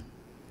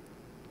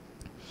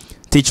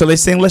 Teacher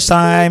list English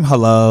time.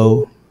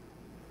 Hello.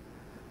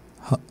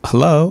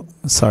 Hello.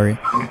 Sorry.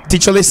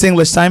 Teacher list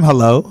English time.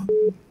 Hello.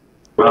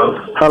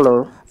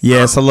 Hello.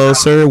 Yes. Hello,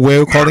 sir. Where are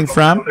you calling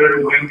from?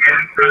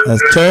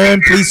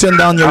 Please turn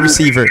down your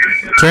receiver.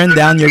 Turn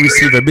down your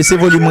receiver. Baissez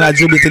volume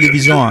radio, de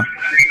télévision.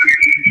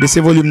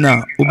 Baissez volume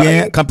now. Ou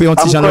bien camper un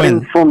petit I'm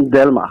calling from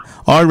Delma.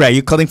 All right,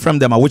 you're calling from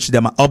Delma. Which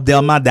Delma? Up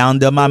Delma, down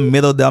Delma,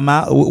 middle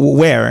Delma?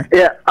 Where?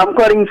 Yeah, I'm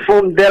calling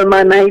from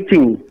Delma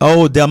 19.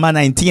 Oh, Delma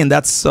 19.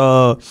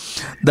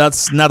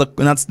 That's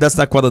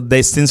not quite a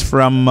distance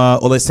from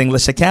Olesty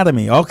English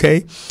Academy.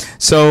 Okay,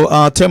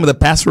 so tell me the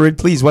password,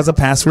 please. What's the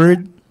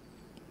password?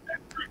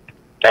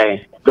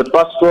 Hey, the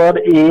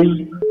password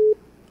is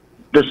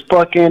the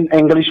spoken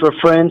English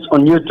reference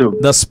on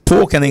YouTube. The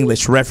spoken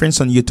English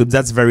reference on YouTube.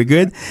 That's very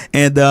good.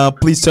 And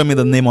please tell me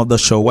the name of the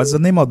show. What's the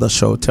name of the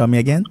show? Tell me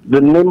again. The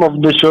name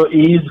of the show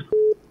is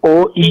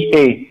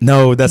OEA.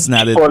 No, that's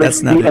not it.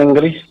 That's not it.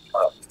 English.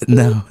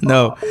 No.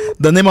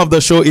 The name of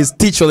the show is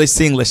Teach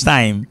Olesty English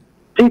Time.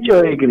 Teach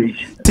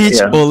English. Teach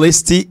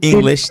Olesty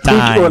English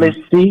Time. Teach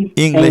Olesty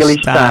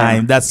English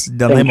Time. That's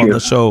the name of the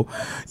show.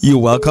 You're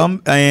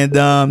welcome. And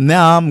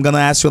now I'm gonna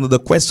ask you another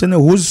question.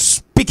 Who's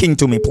speaking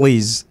to me,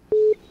 please?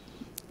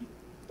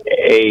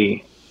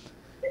 Hey,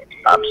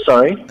 I'm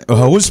sorry.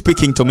 Who's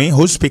speaking to me?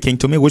 Who's speaking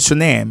to me? What's your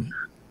name?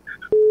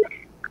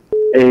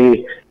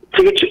 Hey,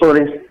 Teach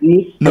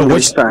Olesty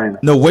English Time.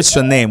 No, what's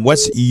your name?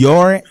 What's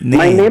your name?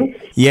 My name?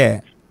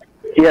 Yeah.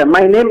 Yeah,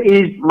 my name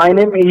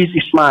is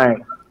Ismail.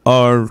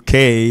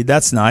 Okay,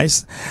 that's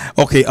nice.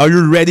 Okay, are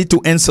you ready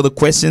to answer the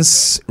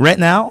questions right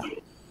now?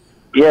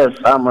 Yes,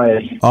 I'm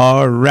ready.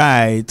 All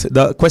right.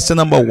 The question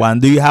number 1,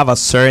 do you have a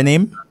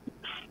surname?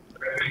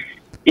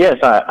 Yes,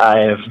 I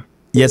have.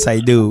 Yes, I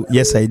do.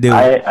 Yes, I do.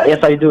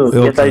 Yes, I do.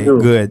 Okay, Yes, I do.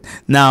 good.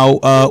 Now,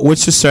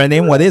 what's your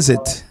surname? What is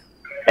it?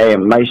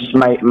 My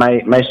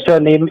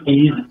surname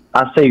is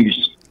Aseus.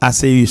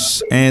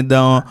 Aseus. And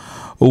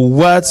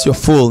what's your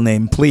full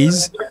name,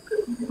 please?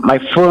 My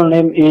full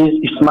name is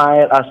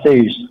Ismail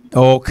Aseus.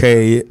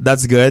 Okay,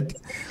 that's good.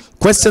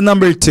 Question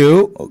number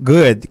 2.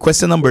 Good.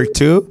 Question number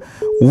 2.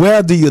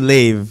 Where do you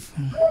live?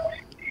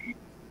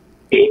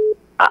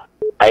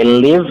 I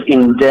live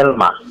in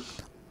Delma.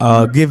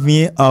 Give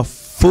me a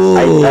full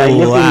I live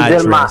in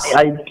Delma. address.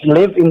 I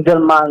live in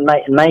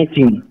Delma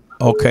 19.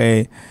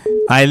 Okay.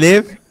 I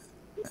live?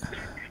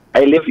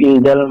 I live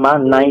in Delma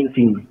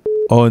 19.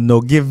 Oh, no.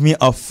 Give me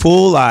a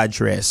full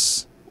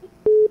address.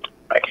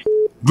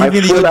 My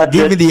Give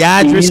me the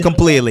address is-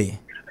 completely.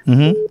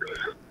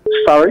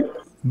 Sorry?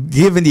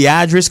 Give me the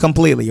address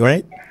completely,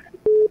 right?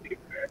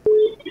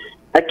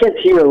 I can't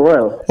hear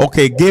well.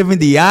 Okay, give me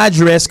the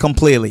address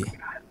completely.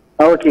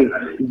 Okay.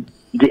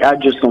 The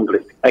address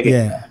complete. Okay.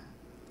 Yeah.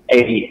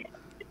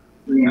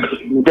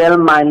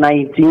 Delma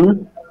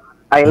 19.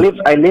 I live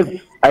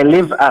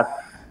at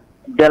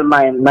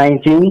Delma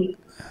 19.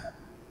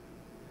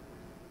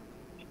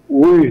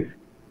 Rue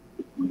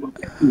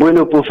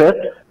Bruno Prophet.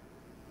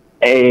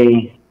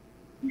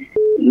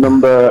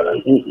 Number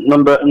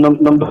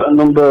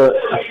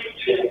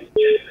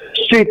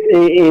street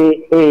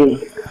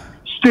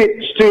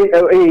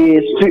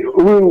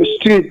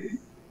street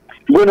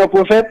Bruno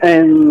Prophet,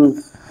 and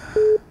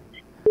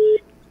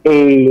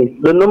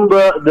the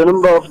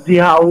number of the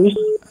house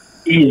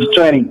is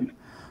 20.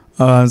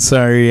 I'm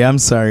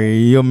sorry.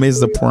 You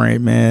missed the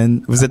point,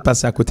 man. Vous êtes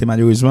passé à côté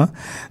malheureusement.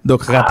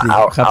 Donc rappelez.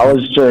 I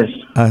was stressed.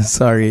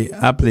 Sorry.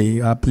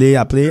 Appelez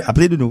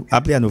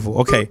à nouveau.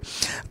 Okay.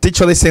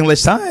 Teacher Olesty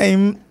English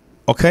time.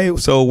 Okay,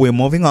 so we're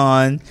moving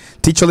on.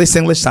 Teacher Olesty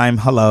English time.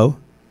 Hello.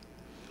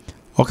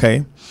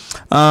 Okay.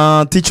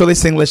 Teacher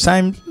Olesty English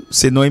time.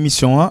 C'est nos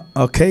émissions. Hein?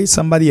 Okay,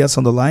 somebody else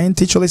on the line.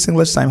 Teacher Olesty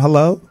English time.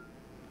 Hello.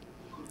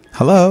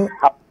 Hello.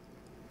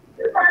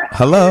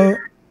 Hello.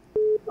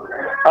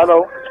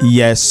 Hello.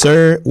 Yes,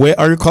 sir. Where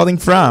are you calling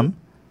from?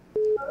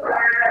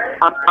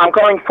 I'm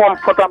calling from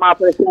Potomac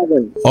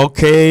 7.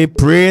 Okay,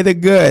 pretty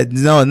good.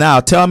 No, now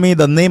tell me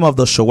the name of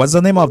the show. What's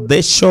the name of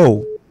this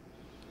show?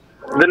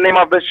 The name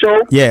of the show?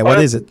 Yeah, what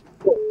is it?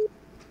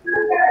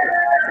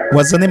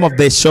 What's the name of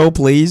this show,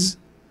 please?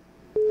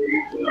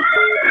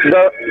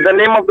 The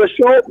name of the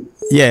show?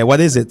 Yeah, what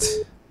is it?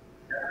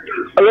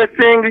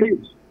 Olesty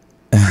English.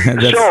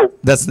 Show.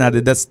 That's not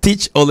it. That's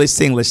Teach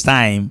Olesty English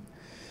time.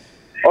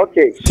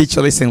 Okay. Teach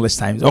Olesty English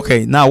time.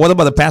 Okay, now what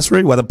about the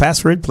password? What the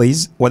password,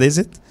 please? What is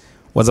it?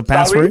 What's the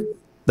password? Sorry?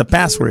 The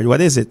password.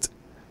 What is it?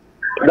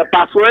 The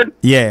password?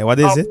 Yeah, what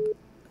is it?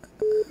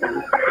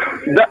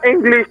 The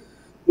English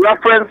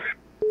reference.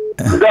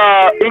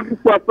 The English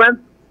reference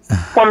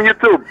from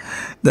YouTube.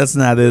 That's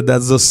not it.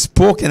 That's the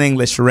spoken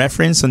English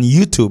reference on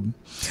YouTube.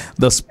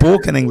 The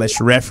spoken English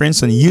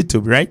reference on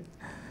YouTube, right?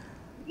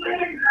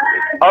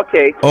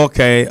 Okay.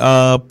 Okay,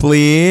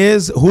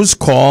 please. Who's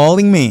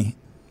calling me?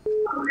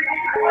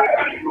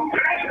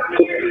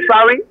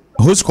 Sorry?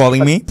 Who's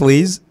calling me,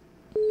 please?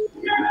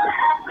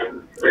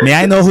 May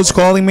I know who's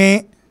calling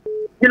me?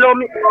 Hello,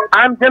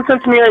 I'm Jensen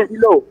Smith.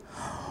 Hello.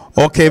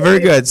 Okay, very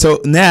good. So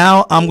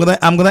now I'm gonna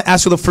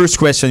ask you the first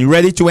question. You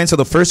ready to answer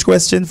the first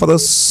question for the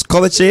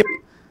scholarship?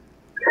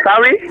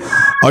 Sorry?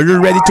 Are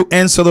you ready to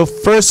answer the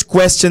first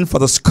question for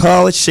the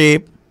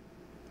scholarship?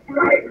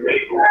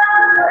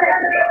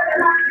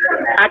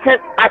 I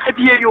can't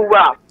hear you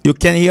well. You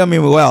can hear me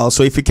well.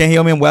 So if you can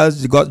hear me well,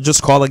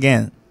 just call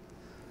again.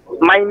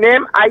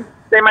 I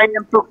say my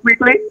name too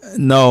quickly.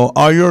 No.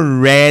 Are you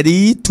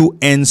ready to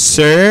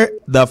answer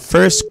the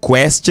first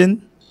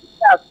question?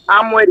 Yes,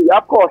 I'm ready,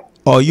 of course.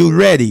 Are you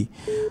ready?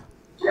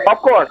 Of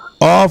course.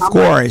 Of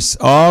course.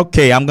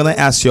 Okay, I'm gonna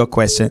ask you a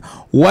question.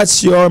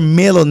 What's your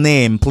middle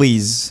name,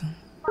 please?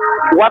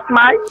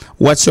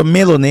 What's your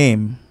middle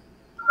name?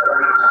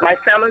 My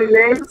family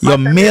name? Your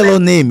middle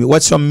name.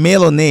 What's your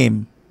middle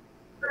name?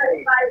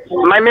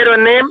 My middle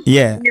name?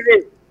 Yeah.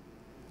 Mire.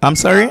 I'm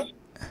sorry?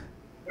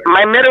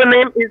 My middle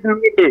name is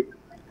Mire.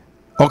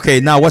 Okay,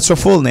 now what's your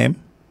full name?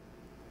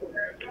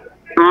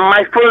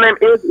 My full name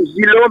is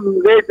Gilo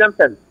Mire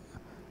Johnson.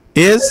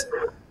 Is?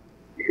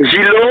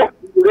 Gilo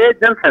Mire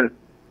Johnson.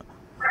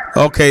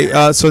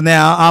 Okay, so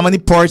now how many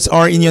parts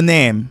are in your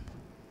name?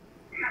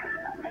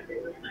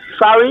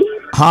 Sorry?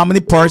 How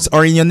many parts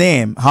are in your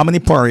name? How many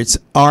parts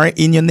are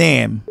in your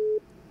name?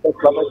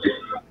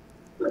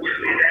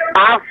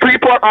 I have 3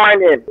 parts on my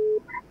name.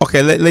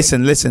 Okay,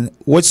 listen.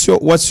 What's your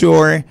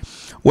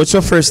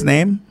first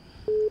name?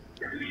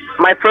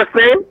 My first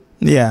name?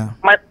 Yeah.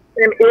 My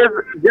name is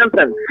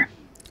Johnson.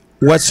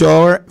 What's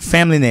your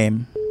family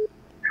name?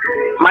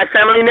 My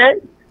family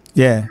name?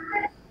 Yeah.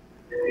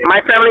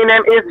 My family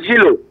name is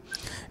Gilo.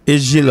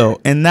 Is Gilo.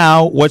 And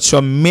now, what's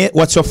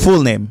your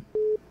full name?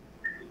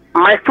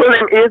 My full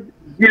name is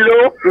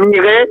Gilo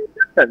Mire.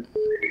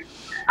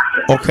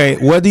 Okay,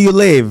 where do you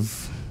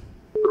live?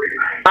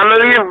 I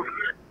live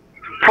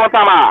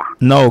Fontama.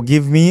 No,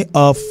 give me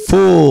a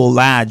full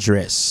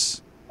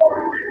address.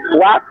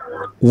 What?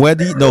 Where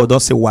do you, no, don't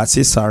say what,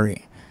 say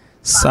sorry.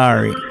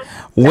 Sorry.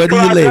 Where do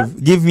you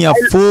live? Give me a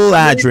full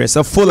address,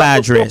 a full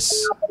address.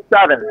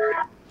 7.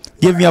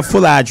 Give me a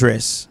full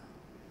address.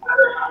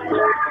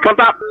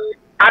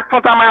 At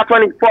Fontama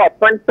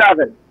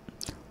 24.7.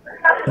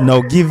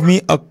 No, give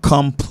me a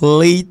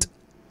complete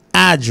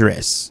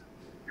address.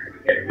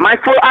 My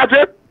full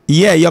address?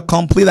 Yeah, your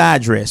complete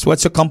address.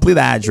 What's your complete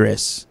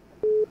address?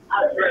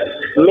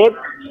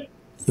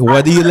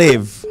 Where do you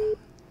live?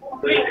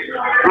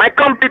 My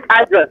complete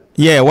address.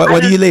 Yeah,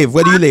 where do you live?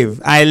 Where do you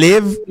live? I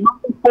live.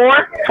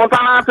 4,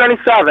 Fontana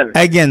 27.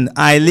 Again,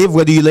 I live.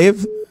 Where do you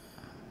live?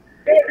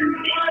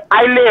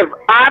 I live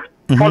at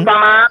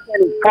Fontana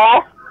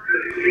 24.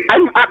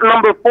 I'm at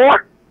number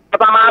 4,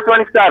 Fontana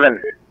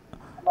 27.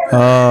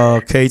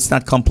 Okay, it's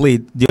not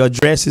complete. The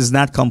address is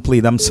not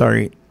complete. I'm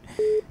sorry.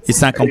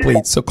 It's not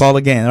complete. So call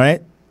again, all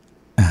right?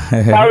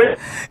 Sorry?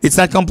 It's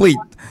not complete.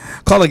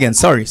 Call again.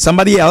 Sorry.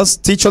 Somebody else.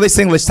 Teach all this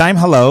English time.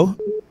 Hello.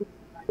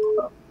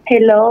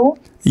 Hello.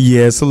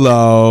 Yes,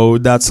 hello.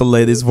 That's a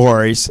lady's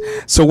voice.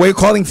 So where you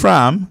calling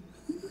from?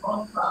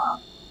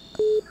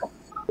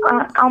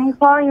 I'm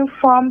calling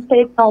from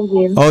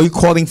Pétionville. Oh, you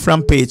calling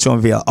from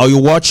Pétionville. Are you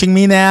watching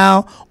me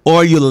now or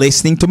are you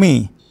listening to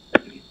me?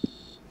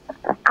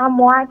 I'm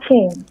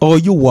watching. Oh,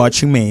 you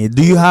watching me.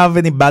 Do you have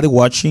anybody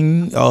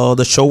watching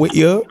the show with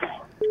you?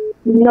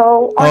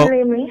 No,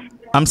 only me.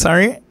 I'm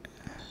sorry?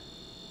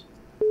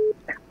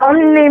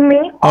 Only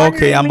me.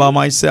 Okay, I'm by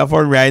myself.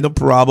 All right, no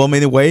problem.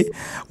 Anyway,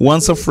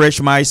 once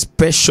afresh, my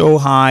special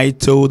hi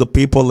to the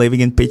people living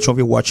in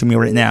Pétionville watching me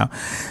right now.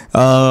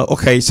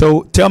 Okay,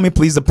 so tell me,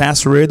 please, the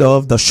password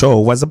of the show.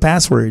 What's the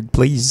password,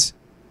 please?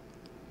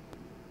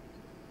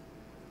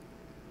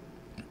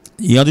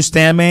 You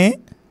understand me?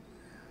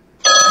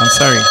 I'm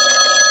sorry.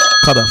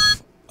 Cut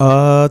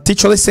off.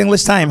 Teacher, let's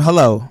English time.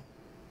 Hello.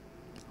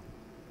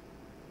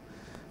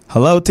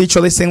 Hello,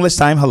 teacher, let's English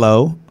time.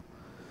 Hello.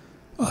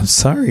 I'm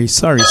sorry.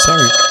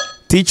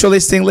 Teacher,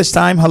 let's English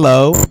time.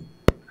 Hello.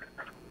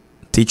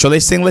 Teacher,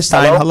 let's English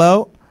time.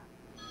 Hello.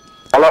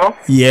 Hello?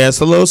 Yes,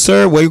 hello,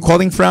 sir. Where you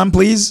calling from,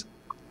 please?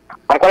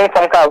 I'm calling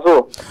from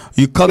Kazu.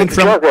 You calling It's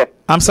from? Joseph.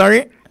 I'm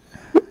sorry.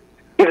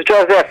 It's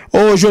Joseph.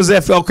 Oh,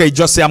 Joseph. Okay,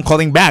 Joseph, I'm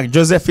calling back.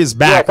 Joseph is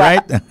back,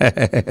 Yes,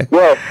 right?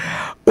 Yes.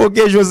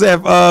 Okay,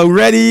 Joseph.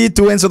 Ready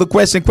to answer the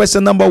question.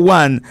 Question number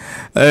 1,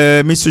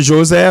 Mr.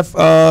 Joseph.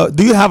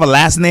 Do you have a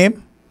last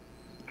name?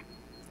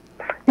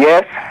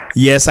 Yes.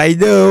 Yes, I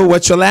do.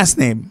 What's your last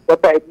name? What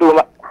I do?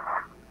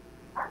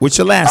 What's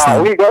your last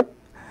name? Windows.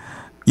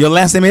 Your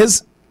last name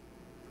is?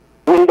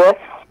 Windows.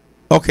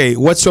 Okay.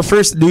 What's your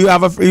first? Do you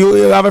have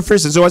a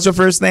first name? So what's your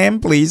first name,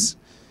 please?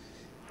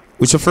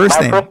 What's your first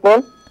My name? first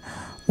name?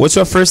 What's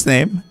your first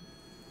name?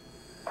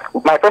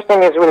 My first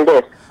name is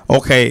Windows.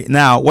 Okay.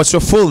 Now, what's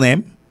your full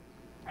name?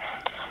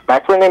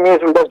 My full name is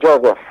Windows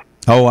Joseph.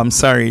 Oh, I'm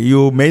sorry.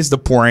 You missed the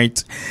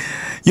point.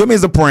 You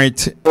missed the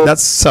point.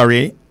 That's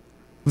sorry.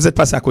 Vous êtes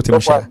passé à côté, mon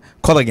cher.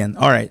 Call again.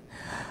 All right.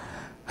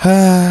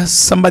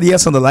 Somebody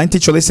else on the line.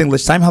 Teacher Olesty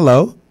English time.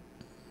 Hello.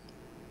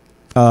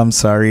 I'm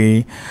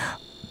sorry.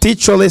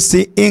 Teacher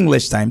Olesty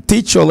English time.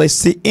 Teacher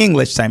Olesty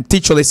English time.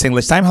 Teacher Olesty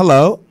English time.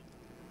 Hello.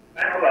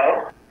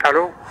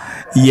 Hello?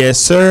 Yes,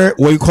 sir.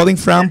 Where are you calling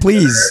from,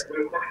 please?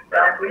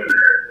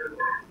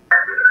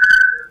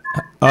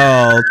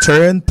 Oh,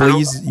 turn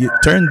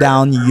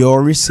down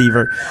your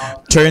receiver.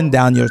 Turn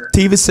down your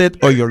TV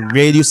set or your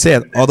radio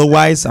set.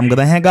 Otherwise, I'm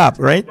gonna hang up,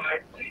 right?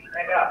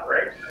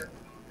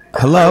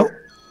 Hello?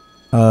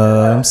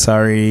 I'm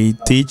sorry.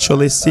 Teacher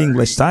Olesty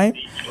English time.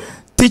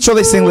 Teacher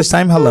Olesty English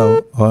time.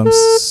 Hello. Oh, I'm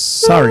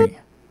sorry.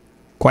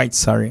 Quite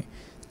sorry.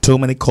 Too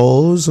many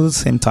calls at the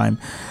same time.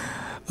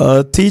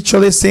 Teacher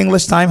Olesty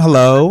English time.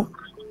 Hello.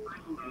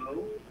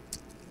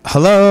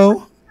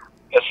 Hello.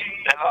 Yes.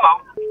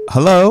 Hello?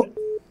 Hello.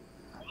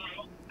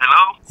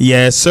 Hello?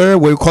 Yes, sir.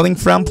 Where are you calling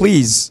from,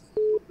 please?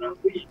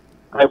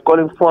 I'm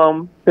calling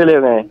from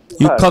Pelerin.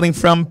 You're calling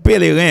from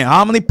Pelerin.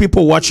 How many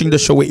people watching the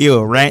show with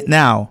you right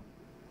now?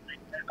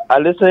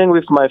 I'm listening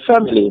with my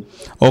family.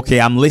 Okay,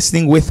 I'm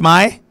listening with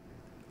my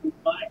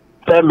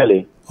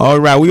Family. All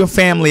right, with your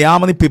family. How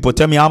many people?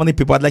 Tell me how many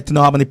people. I'd like to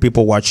know how many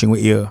people watching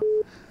with you.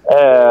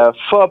 4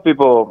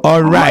 people.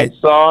 All right. My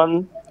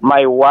son,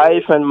 my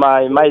wife, and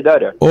my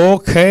daughter.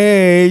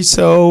 Okay,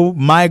 so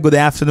my good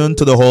afternoon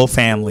to the whole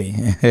family.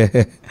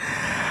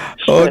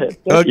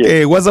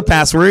 Okay, what's the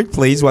password,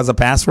 please? What's the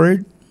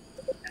password?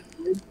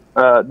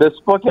 The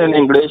spoken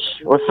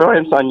English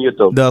reference on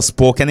YouTube. The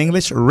spoken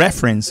English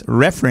reference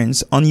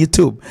on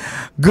YouTube.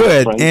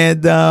 Good.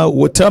 And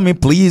tell me,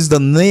 please, the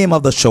name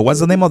of the show. What's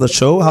the name of the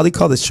show? How do you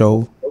call the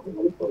show?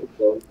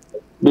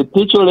 The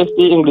Teacher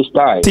Olesty English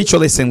Time. Teacher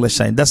Olesty English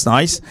Time. That's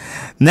nice.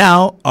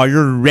 Now, are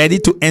you ready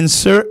to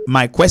answer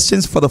my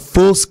questions for the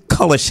full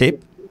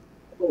scholarship?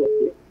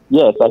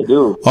 Yes, I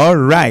do. All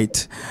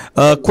right.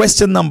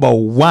 Question number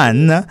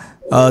 1.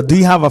 Do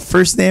you have a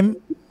first name?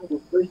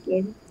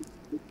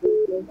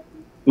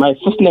 My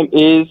first name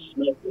is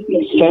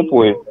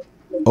Simple.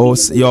 Oh,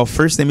 your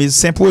first name is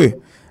Simple.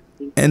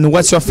 And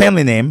what's your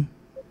family name?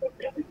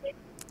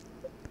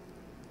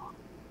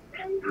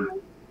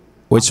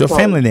 What's your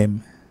family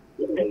name?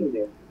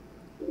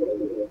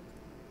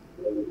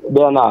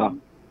 Bernard.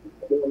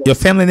 Your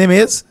family name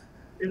is?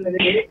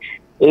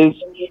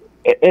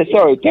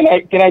 Sorry, can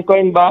I call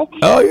him back?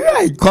 Oh,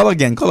 yeah. Call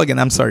again.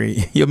 I'm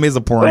sorry. You missed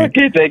the point.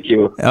 Okay, thank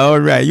you. All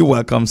right. You're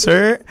welcome,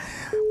 sir.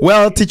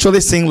 Well, Teach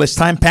Olesty English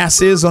time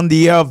passes on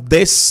the air of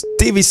this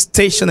TV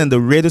station and the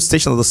radio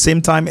station at the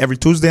same time every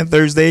Tuesday and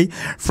Thursday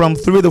from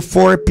 3 to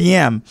 4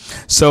 p.m.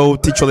 So,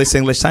 Teach Olesty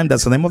English time,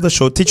 that's the name of the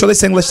show. Teach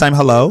Olesty English time,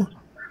 hello.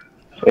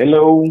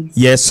 Hello.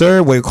 Yes,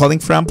 sir. Where are you calling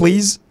from,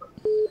 please?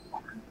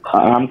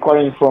 I'm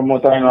calling from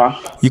Montaignois.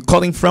 You're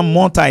calling from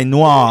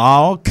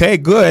Montaignois. Okay,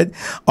 good.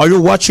 Are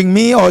you watching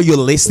me or are you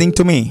listening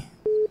to me?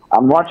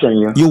 I'm watching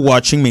you. You're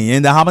watching me.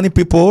 And how many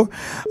people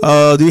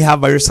do you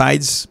have by your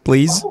sides,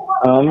 please?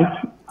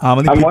 How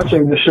many I'm people?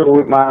 watching the show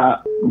with my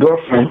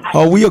girlfriend.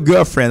 Oh, with your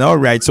girlfriend. All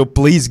right. So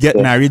please get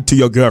married to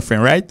your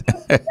girlfriend, right?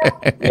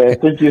 Yeah,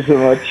 thank you so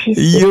much.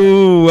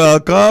 You're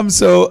welcome.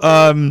 So,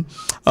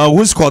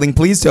 who's calling?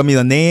 Please tell me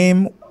the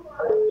name.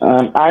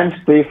 I'm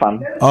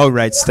Stefan. All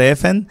right,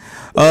 Stefan.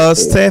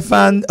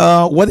 Stefan,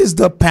 what is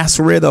the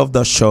password of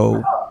the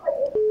show?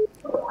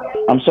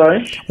 I'm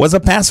sorry? What's the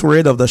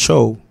password of the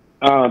show?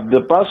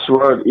 The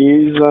password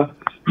is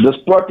the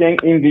Spoken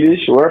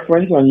English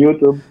reference on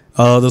YouTube.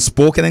 The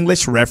spoken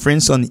English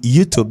reference on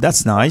YouTube.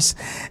 That's nice.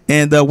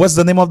 And what's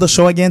the name of the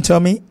show again? Tell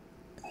me.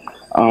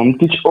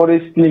 Teach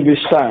Olesty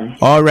English time.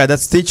 All right,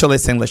 that's Teach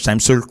Olesty English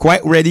time. So you're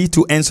quite ready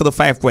to answer the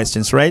 5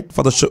 questions, right?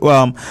 For the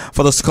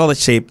for the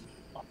scholarship.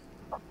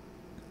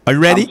 Are you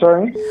ready? I'm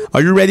sorry?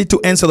 Are you ready to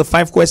answer the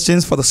 5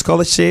 questions for the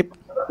scholarship?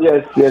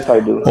 Yes, I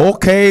do.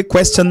 Okay,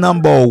 question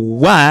number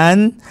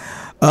 1.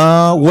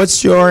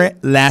 What's your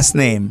last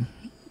name?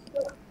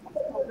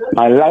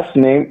 My last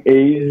name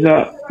is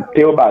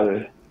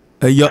Theobald.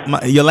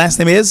 Your last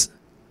name is?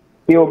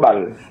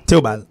 Theobald.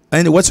 Theobald.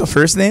 And what's your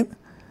first name?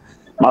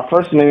 My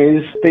first name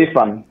is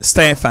Stefan.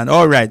 Stefan.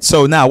 All right.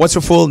 So now, what's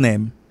your full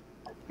name?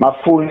 My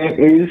full name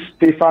is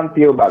Stefan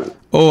Theobald.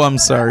 Oh, I'm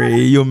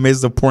sorry. You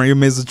missed the point. You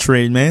missed the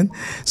train, man.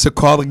 So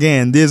call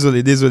again.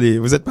 Désolé.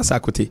 Vous êtes passé à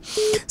côté.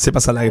 C'est pas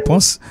ça la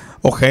réponse.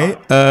 Okay.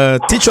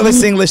 Teach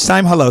Olesty English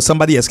time. Hello.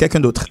 Somebody else.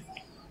 Quelqu'un d'autre.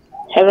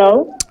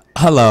 Hello?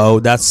 Hello.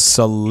 That's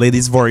a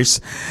lady's voice.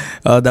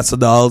 That's a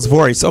doll's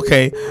voice.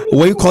 Okay.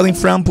 Where you calling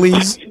from,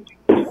 please?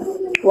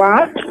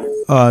 What?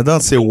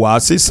 Don't say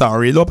what. Say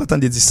sorry. L'on pas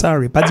attendre dire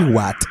sorry. Pas dire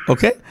what.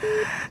 Okay?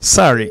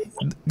 Sorry.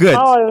 Good.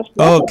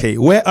 Okay.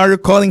 Where are you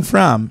calling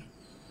from?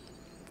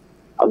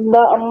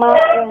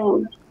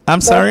 I'm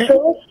sorry.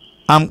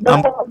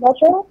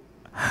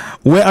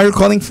 Where are you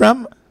calling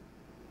from?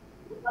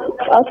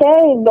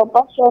 Okay, the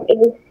password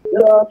is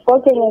the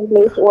spoken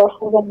English or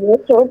from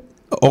YouTube.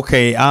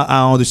 Okay,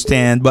 I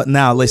understand. But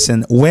now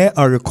listen. Where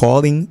are you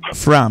calling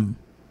from?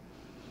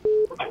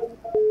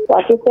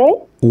 What you say?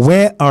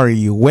 Where are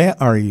you? Where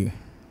are you?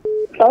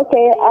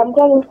 Okay, I'm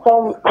calling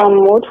from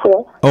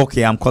Woodford.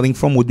 Okay, I'm calling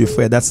from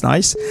Woodford. That's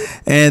nice.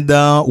 And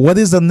what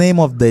is the name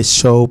of the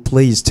show?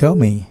 Please tell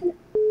me.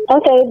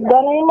 Okay,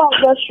 the name of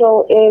the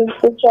show is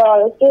Teach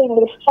Olesty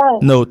English Time.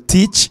 No,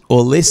 Teach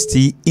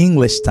Olesty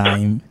English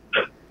Time.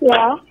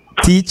 Yeah.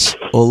 Teach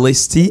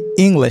Olesty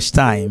English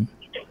Time.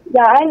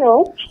 Yeah, I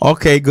know.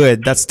 Okay,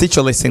 good. That's Teach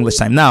Olesty English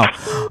Time. Now,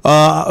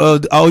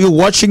 are you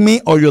watching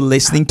me or you're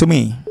listening to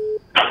me?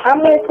 I'm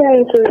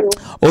listening to you.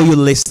 Oh, you're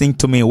listening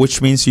to me,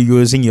 which means you're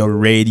using your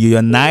radio,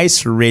 your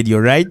nice radio,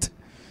 right?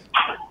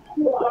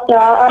 Yeah,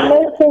 I'm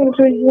listening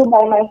to you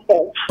by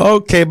myself.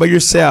 Okay, by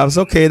yourselves.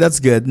 Okay, that's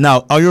good.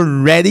 Now, are you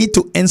ready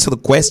to answer the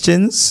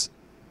questions?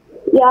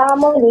 Yeah,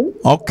 I'm ready.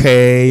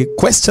 Okay,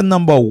 question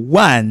number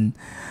 1.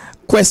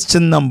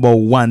 Question number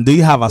 1. Do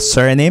you have a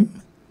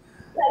surname?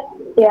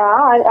 Yeah,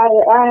 I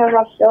have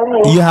a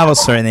surname. You have a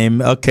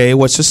surname. Okay,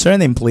 what's your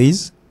surname,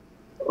 please?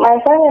 My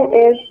surname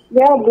is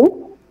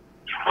Gerdu.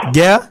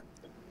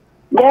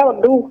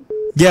 Gerdu.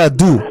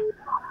 Gerdu.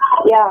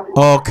 Yeah.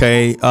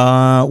 Okay,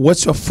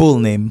 what's your full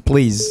name,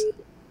 please?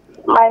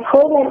 My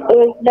full name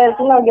is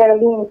Desina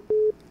Gerlin.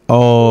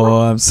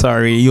 Oh, I'm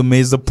sorry. You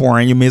missed the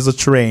point. You missed the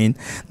train.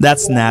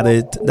 That's not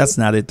it. That's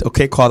not it.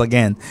 Okay, call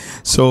again.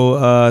 So,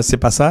 c'est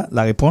pas ça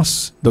la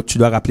réponse. Donc, tu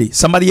dois rappeler.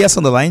 Somebody else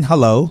on the line.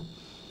 Hello.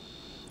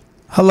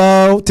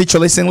 Hello. Teach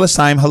Olesty English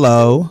time.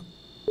 Hello.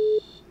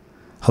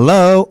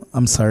 Hello.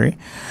 I'm sorry.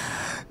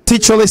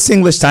 Teach Olesty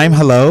English time.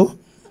 Hello.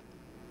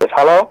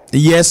 Hello?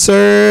 Yes,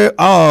 sir.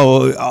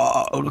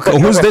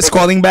 Who's this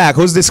calling back?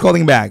 Who's this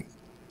calling back?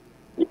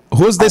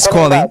 Who's this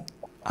calling?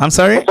 I'm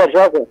sorry? Mr.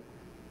 Joseph.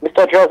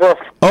 Mr. Joseph.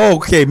 Oh,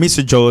 okay,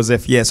 Mr.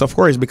 Joseph. Yes, of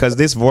course, because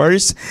this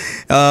voice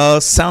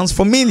sounds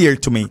familiar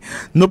to me.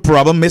 No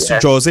problem, Mr.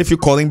 Joseph. You're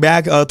calling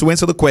back to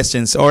answer the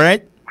questions, all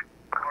right?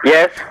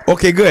 Yes.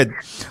 Okay, good.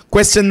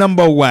 Question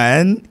number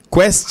 1.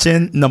 What's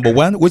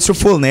your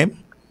full name?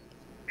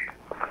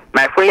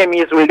 My full name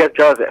is William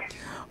Joseph.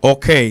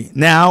 Okay.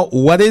 Now,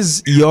 what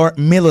is your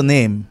middle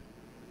name?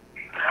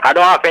 I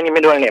don't have any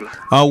middle name.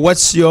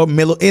 What's your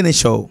middle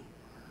initial?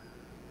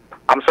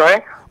 I'm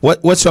sorry?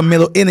 What's your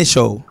middle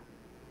initial?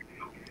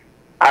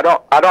 I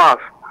don't have.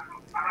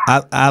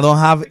 I don't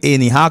have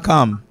any. How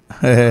come?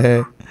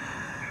 Yes.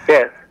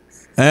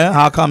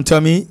 How come?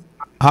 Tell me.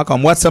 How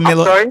come? What's a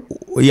middle? Sorry?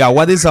 Yeah.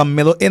 What is a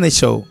middle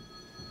initial?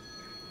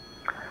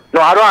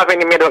 No, I don't have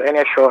any middle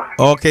initial.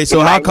 Okay.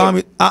 So how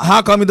come?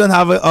 How come you don't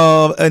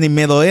have any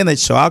middle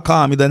initial? How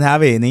come you don't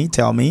have any?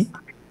 Tell me.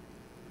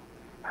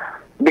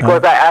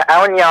 Because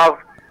I only have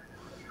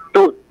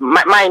two.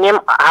 My name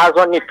has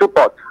only 2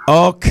 parts.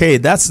 Okay,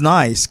 that's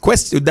nice.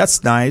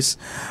 That's nice.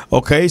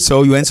 Okay,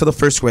 so you answer the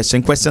first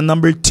question. Question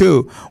number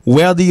 2.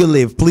 Where do you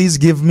live? Please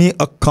give me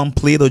a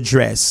complete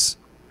address.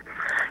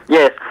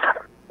 Yes.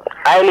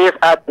 I live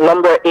at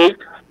number 8,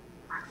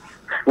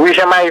 Rue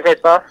Jean-Marie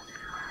Vincent,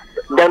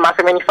 Delma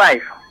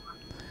 75.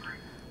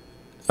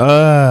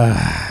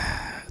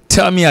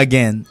 Tell me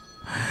again.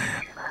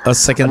 A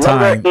second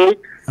time.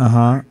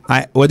 Number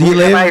 8. Where do you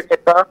live?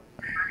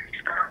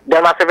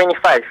 Delma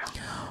 75.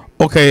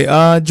 Okay,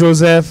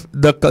 Joseph,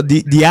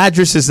 the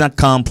address is not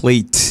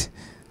complete.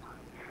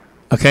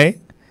 Okay?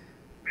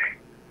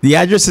 The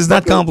address is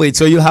not complete,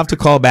 so you have to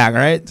call back,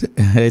 right?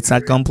 It's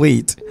not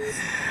complete.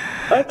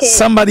 Okay.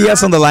 Somebody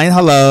else on the line.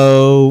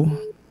 Hello.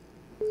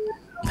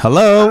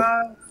 Hello.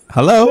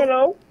 Hello.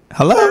 Hello.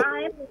 Hello.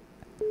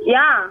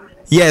 Yeah.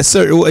 Yes,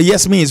 sir.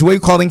 Yes, miss. Where are you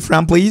calling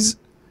from, please?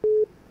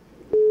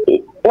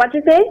 What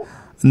you say?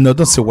 No,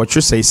 don't say what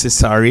you say. Say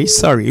sorry.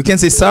 Sorry. You can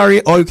say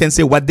sorry, or you can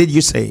say what did you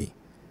say?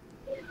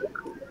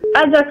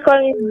 I just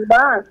calling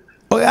back.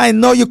 Oh, I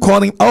know you're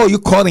calling. Oh, you're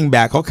calling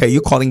back. Okay,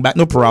 you're calling back.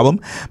 No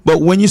problem.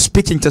 But when you're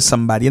speaking to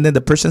somebody and then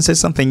the person says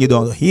something you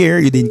don't hear,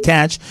 you didn't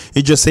catch,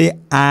 you just say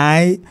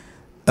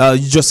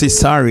you just say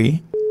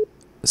sorry.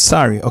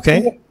 Sorry.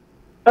 Okay.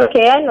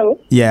 Okay, I know.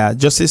 Yeah,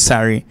 just say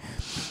sorry.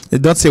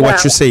 Don't say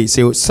what you say.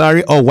 Say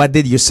sorry. Oh, what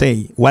did you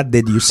say? What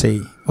did you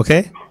say?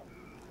 Okay.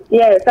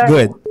 Yes.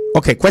 Good.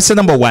 Okay. Question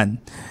number 1.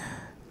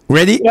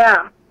 Ready?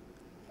 Yeah.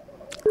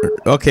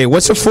 Okay.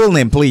 What's your full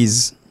name,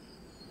 please?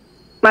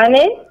 My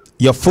name?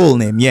 Your full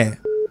name, yeah.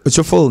 What's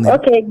your full name?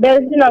 Okay,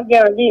 Belzina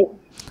Geraldine.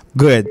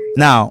 Good.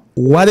 Now,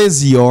 what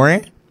is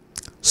your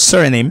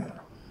surname?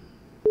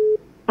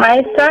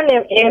 My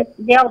surname is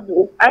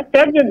Gerdu. I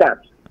told you that.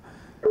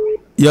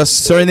 Your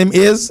surname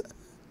is?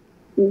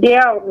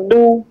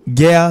 Gerdu.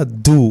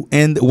 Gerdu.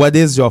 And what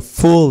is your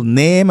full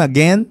name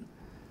again?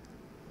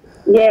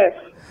 Yes.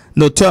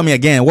 No, tell me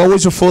again. What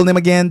was your full name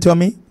again? Tell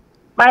me.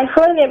 My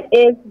full name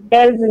is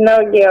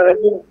Belzina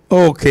Geraldine.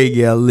 Okay,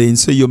 Geraldine.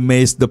 So you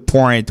missed the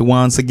point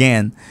once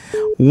again.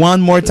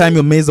 One more time,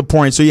 you missed the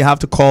point. So you have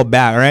to call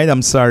back, right?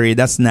 I'm sorry.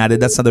 That's not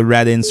it. That's not the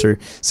right answer.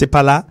 C'est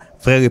pas la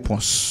vraie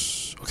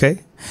réponse.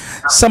 Okay?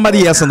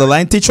 Somebody else on the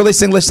line. Teacher,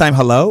 let's English time.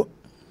 Hello.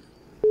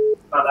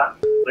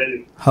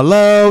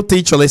 Hello.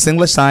 Teacher, let's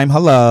English time.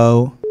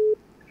 Hello.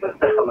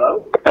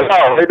 Hello.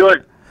 How you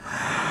doing?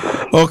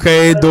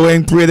 Okay,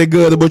 doing pretty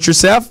good. About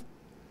yourself?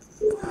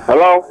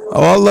 Hello.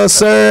 Hello,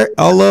 sir.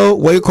 Hello.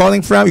 Where you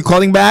calling from? You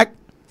calling back?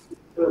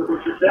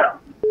 Who's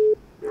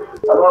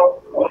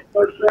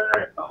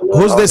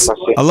this?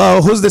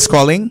 Hello. Who's this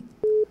calling?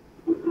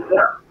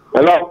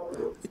 Hello.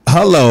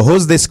 Hello.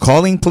 Who's this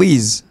calling,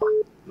 please?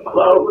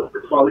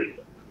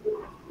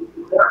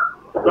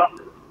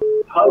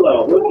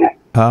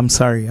 I'm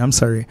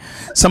sorry.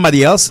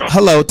 Somebody else?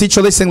 Hello.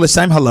 Teacher, let's English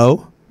time.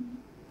 Hello.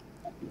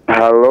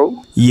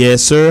 Hello.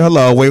 Yes, sir.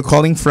 Hello. Where you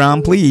calling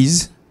from,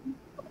 please?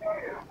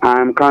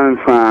 I'm calling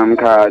from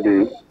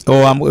Cardi.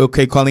 Oh, I'm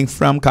okay. Calling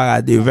from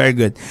Karadi. Very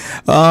good.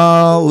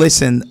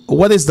 Listen.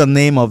 What is the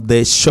name of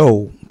the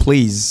show,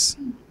 please?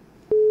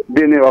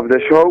 The name of the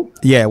show?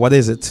 Yeah. What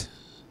is it?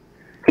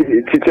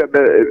 Teacher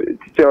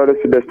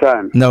Olesty best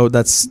time. No,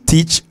 that's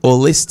Teach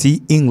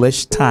Olesty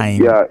English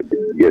Time. Yeah,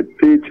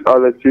 Teach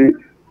Olesty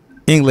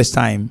English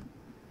Time.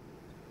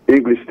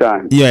 English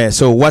time. Yeah.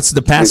 So what's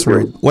the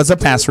password? What's the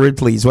password,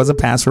 please? What's the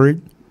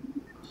password?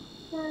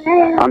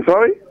 I'm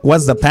sorry?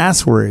 What's the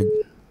password?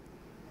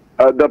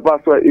 The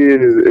password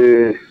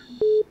is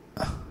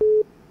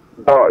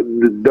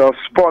the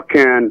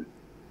spoken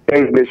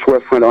English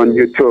reference on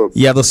YouTube.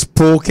 Yeah, the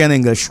spoken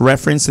English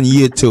reference on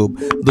YouTube.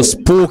 The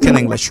spoken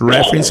English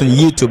reference on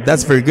YouTube.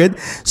 That's very good.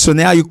 So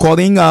now you're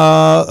calling. Where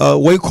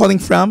are you calling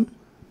from,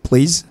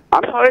 please?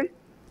 I'm sorry.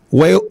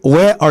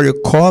 Where are you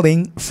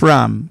calling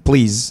from,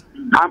 please?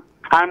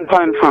 I'm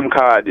calling from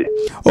Cardi.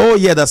 Oh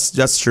yeah,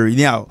 that's true.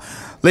 Now,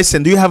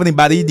 listen. Do you have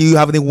anybody? Do you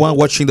have anyone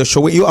watching the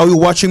show? Are you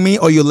watching me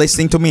or are you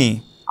listening to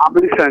me? I'm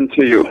listening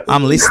to you.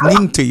 I'm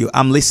listening to you.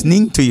 I'm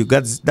listening to you.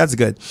 That's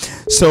good.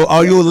 So,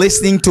 are you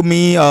listening to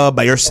me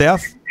by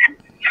yourself?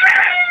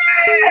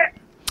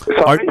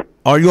 Sorry?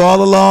 Are you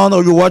all alone?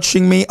 Or are you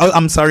watching me? Oh,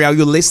 I'm sorry. Are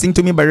you listening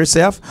to me by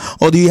yourself,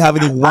 or do you have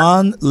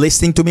anyone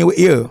listening to me with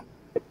you?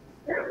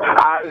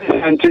 I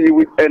listen to you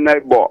with a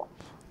neighbor.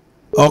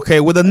 Okay,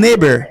 with a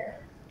neighbor.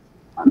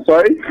 I'm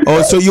sorry?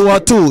 Oh, so you are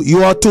two.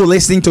 You are two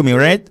listening to me,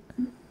 right?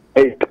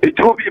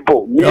 Two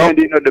people, me and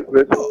another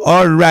person.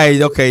 All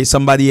right. Okay.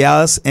 Somebody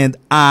else and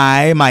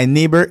my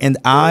neighbor and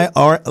I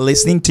are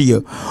listening to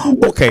you.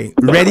 Okay.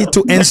 Ready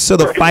to answer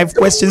the 5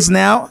 questions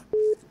now?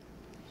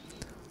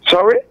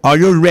 Sorry? Are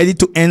you ready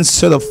to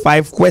answer the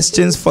 5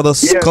 questions for the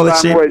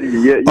scholarship? I'm ready.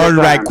 Yes, all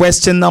right.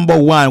 Question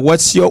number 1.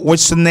 What's your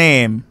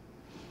name?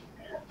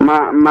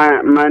 My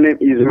name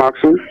is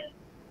Maxim.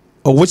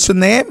 Oh, what's your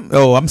name?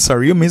 Oh, I'm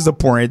sorry. You missed the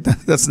point.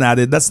 That's not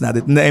it. That's not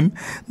it. Name.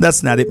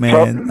 That's not it,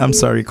 man. I'm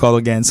sorry. Call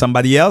again.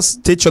 Somebody else?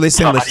 Teacher,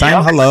 listen this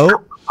time. Hello.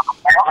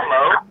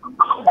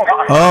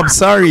 Oh, I'm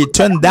sorry.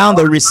 Turn down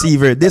the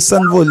receiver.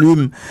 Descend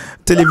volume.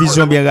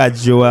 Télévision bien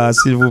radio,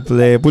 s'il vous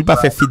plaît. Pour ne pas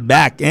faire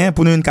feedback, hein?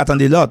 Pour nous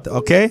attendre l'autre,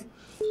 okay?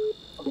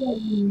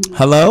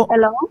 Hello?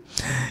 Hello?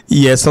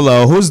 Yes,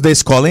 hello. Who's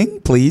this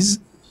calling, please?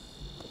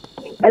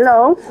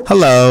 Hello?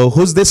 Hello.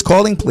 Who's this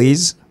calling,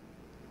 please?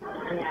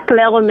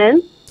 Claire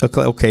Romain.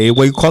 Okay,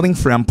 where are you calling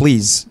from,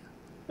 please?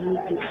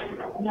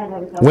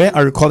 Where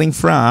are you calling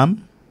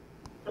from?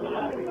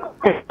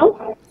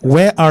 Hello?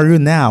 Where are you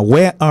now?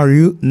 Where are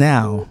you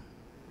now?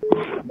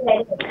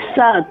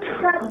 South.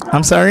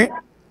 I'm sorry?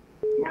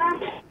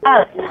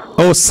 South.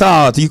 Oh,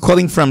 South. You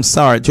calling from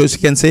South. Just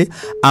you can say,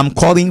 I'm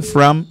calling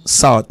from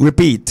South.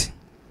 Repeat.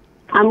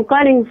 I'm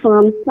calling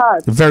from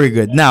South. Very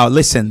good. Now,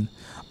 listen.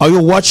 Are you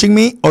watching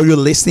me or are you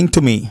listening to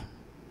me?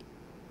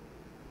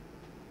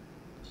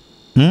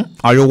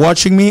 Are you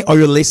watching me or are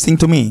you listening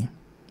to me?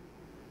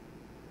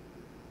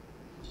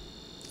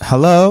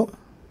 Hello?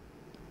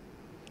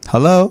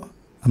 Hello?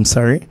 I'm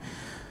sorry.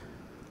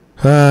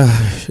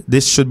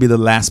 This should be the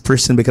last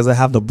person because I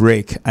have the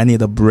break. I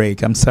need a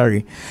break. I'm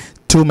sorry.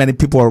 Too many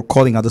people are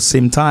calling at the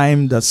same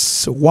time.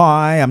 That's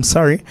why. I'm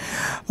sorry.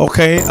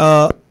 Okay.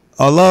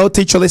 Hello,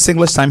 teacher. Let's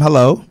English time.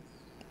 Hello.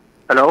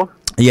 Hello.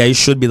 Yeah, you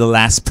should be the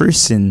last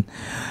person.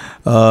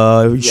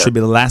 You should be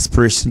the last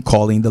person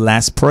calling. The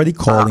last party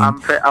calling.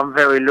 I'm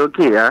very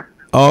lucky. Yeah.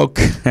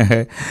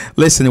 Okay.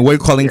 Listen, where are you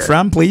calling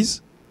from,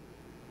 please?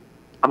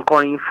 I'm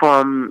calling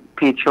from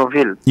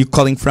Pétionville. You're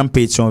calling from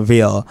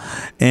Pétionville.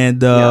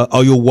 And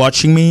are you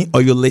watching me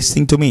or are you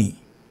listening to me?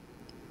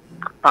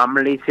 I'm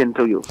listening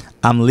to you.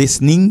 I'm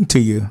listening to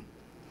you.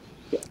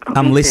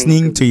 I'm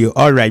listening to you.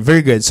 All right,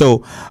 very good.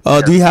 So,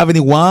 do you have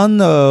anyone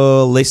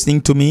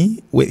listening to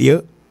me with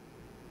you?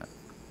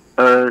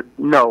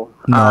 No.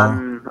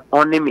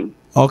 Only me.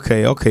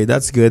 Okay,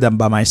 that's good. I'm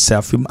by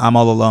myself. I'm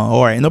all alone.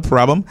 All right, no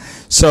problem.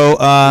 So,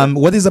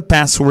 what is the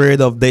password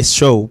of this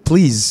show,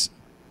 please?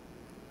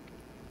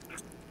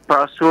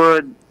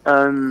 Password,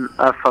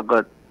 I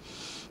forgot.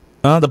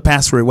 The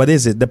password. What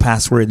is it? The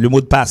password. Le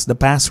mot de passe. The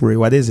password.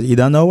 What is it? You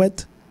don't know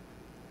it?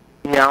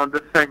 Yeah, I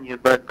understand you,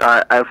 but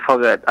I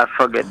forget. I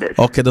forget this.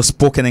 Okay, the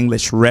spoken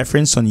English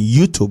reference on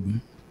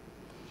YouTube.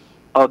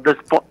 Oh,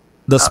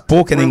 the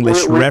spoken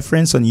English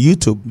reference on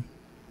YouTube.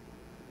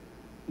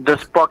 The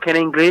spoken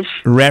English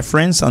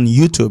reference on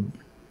YouTube.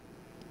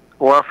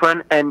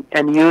 Reference and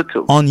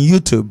YouTube. On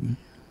YouTube.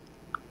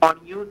 On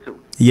YouTube.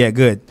 Yeah,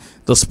 good.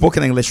 The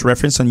spoken English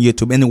reference on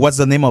YouTube. And what's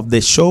the name of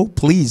this show?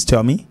 Please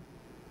tell me.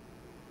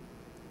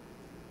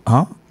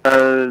 Huh?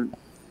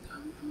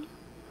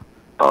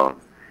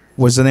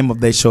 What's the name of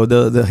the show?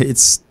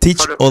 It's Teach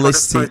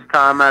Olesty.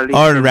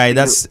 All right,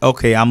 that's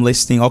okay. I'm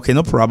listening. Okay,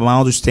 no problem. I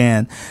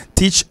understand.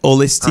 Teach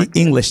Olesty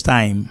English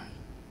time.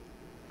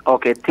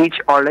 Okay, Teach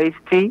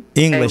Olesty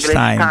English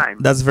time.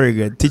 That's very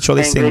good. Teach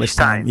Olesty English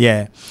time.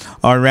 Yeah.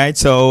 All right.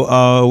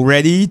 So,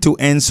 ready to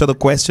answer the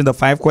question, the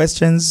 5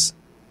 questions?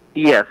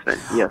 Yes,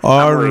 yes.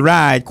 All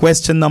right.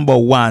 Question number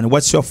 1.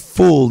 What's your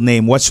full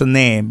name? What's your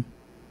name?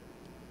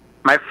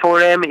 My full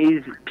name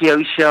is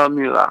Pierre-Richard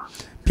Murat.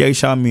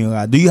 Pierre-Richard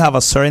Murat. Do you have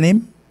a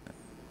surname?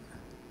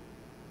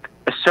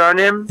 A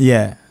surname?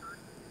 Yeah.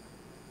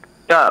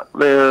 Yeah.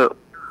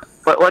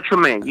 What you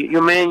mean?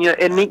 You mean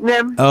a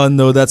nickname? Oh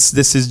no,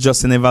 this is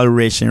just an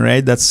evaluation,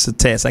 right? That's a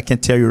test. I can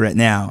tell you right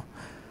now.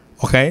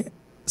 Okay?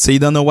 So you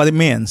don't know what it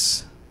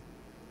means.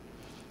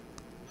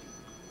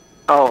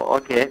 Oh,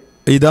 okay.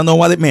 You don't know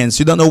what it means.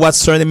 You don't know what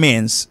surname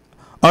means.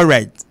 All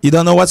right. You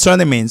don't know what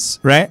surname means,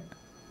 right?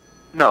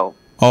 No.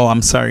 Oh,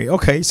 I'm sorry.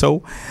 Okay,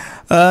 so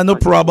no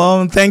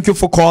problem. Thank you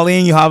for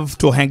calling. You have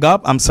to hang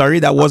up. I'm sorry.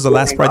 That was the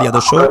last party of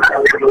the show.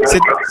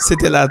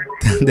 C'était la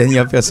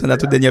dernière personne, la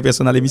toute dernière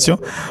personne à l'émission.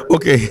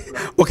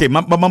 Ok,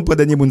 maman pour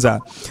dernier bunza.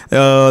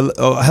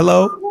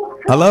 Hello.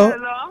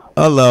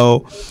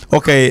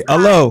 Okay,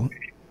 hello.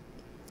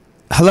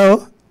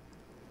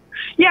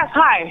 Yes,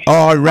 hi.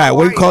 All right,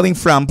 where are you calling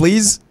from,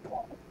 please?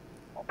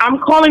 I'm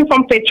calling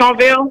from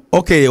Pétionville.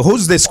 Okay,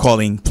 who's this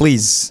calling,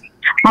 please?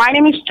 My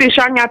name is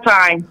Tishanya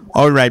Time.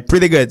 All right,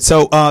 pretty good.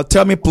 So,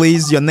 tell me,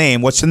 please, your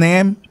name. What's your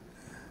name?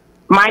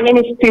 My name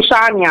is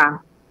Tishanya.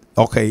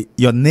 Okay,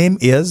 your name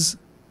is?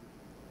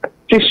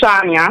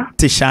 Tishanya.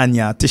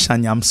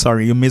 Tishanya, I'm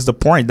sorry, you missed the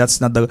point. That's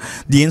not the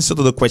answer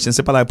to the question.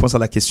 C'est pas la réponse à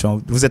la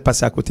question. Vous êtes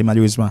passé à côté,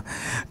 malheureusement.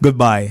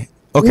 Goodbye.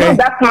 Okay. No,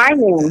 that's my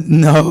name.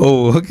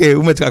 No. Okay.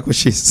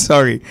 Umetrakoshi.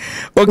 Sorry.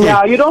 Okay.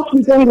 No, you don't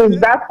speak English.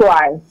 That's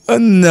why.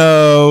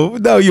 No.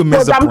 No, you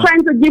missed Because the I'm point.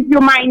 trying to give you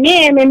my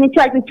name, and you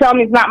try to tell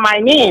me it's not my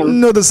name.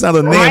 No, that's not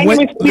a name. My When-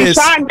 name is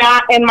listen.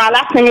 Tishanya, and my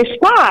last name is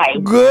Fry.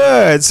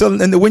 Good. So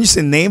and when you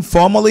say name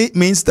formally, it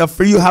means the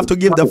you have to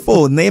give the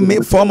full name.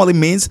 Formally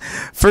means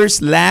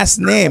first, last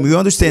name. You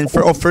understand?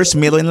 Or first,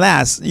 middle, and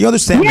last. You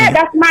understand? Yeah, me?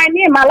 that's my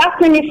name. My last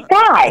name is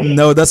Sky.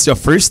 No, that's your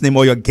first name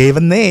or your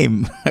given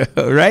name,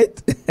 right?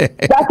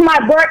 That's my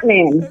birth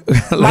name.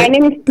 My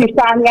name is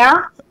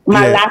Tishanya.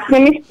 My Yeah. last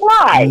name is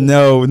Fly.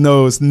 No.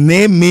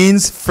 Name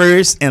means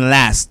first and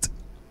last,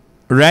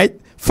 right?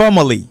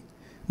 Formally,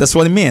 that's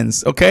what it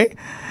means. Okay.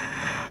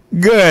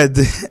 Good.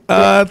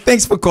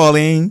 Thanks for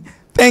calling.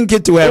 Thank you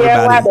to Yeah,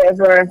 everybody.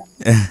 whatever.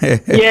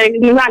 Yeah,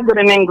 you're not good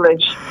in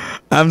English.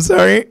 I'm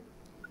sorry.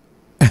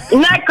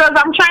 Not because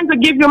I'm trying to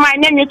give you my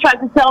name, you try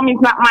to tell me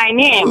it's not my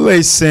name.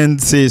 Listen,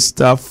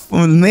 sister.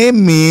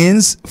 Name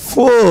means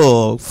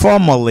full,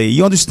 formally.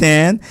 You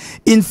understand?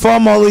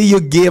 Informally,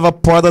 you give a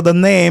part of the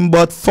name,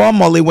 but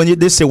formally, when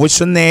they say what's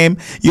your name,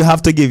 you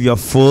have to give your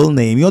full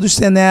name. You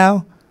understand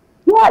now?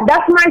 Yeah,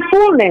 that's my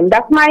full name.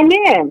 That's my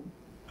name.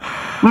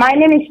 My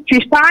name is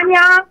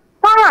Trisanya.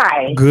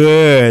 Hi.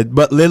 Good.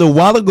 But a little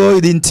while ago,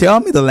 you didn't tell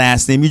me the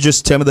last name. You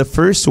just tell me the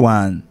first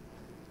one.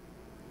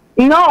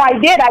 No, I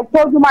did. I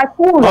told you my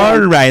full name. All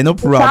right, no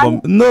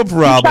problem. No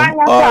problem.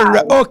 Trisanya All Sai.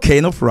 right.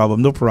 Okay, no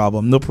problem. No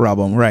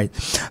problem. Right.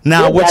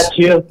 Now, Yeah, what's that's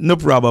you. no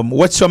problem?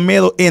 What's your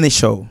middle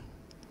initial?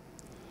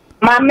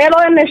 My middle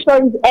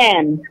initial is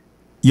N.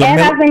 Your N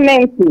middle- as in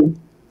Nancy.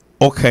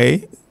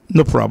 Okay,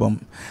 no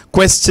problem.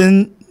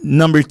 Question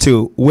number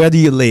 2. Where do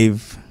you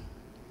live?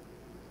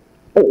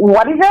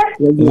 What is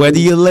it? Where do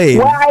you live?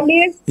 Where I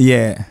live?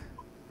 Yeah.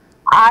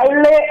 I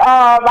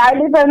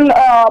live in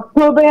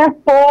Prudence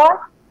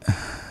 4,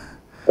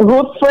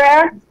 Route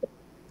Fair,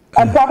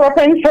 and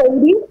Port-au-Prince,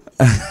 Haiti.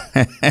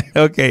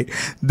 Okay.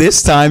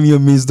 This time you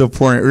missed the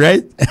point,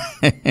 right?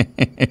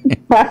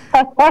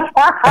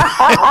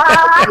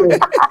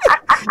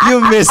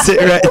 You missed it,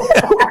 right?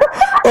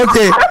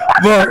 Okay.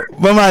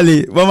 Bon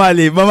Mali.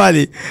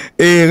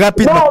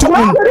 Rapidement, tout le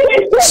monde.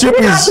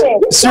 Surprise.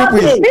 Finish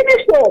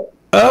it.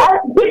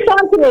 Big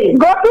time to me.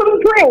 Go to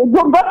 3.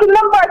 Go to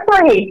number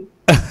 3.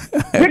 I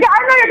know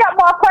you got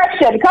more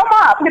questions. Come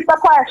on, get the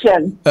question.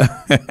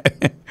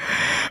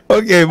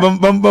 Ok,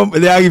 bon,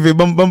 il est arrivé,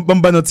 bon,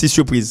 notre petite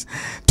surprise.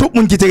 Tout le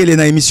monde qui était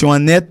dans l'émission en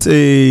net,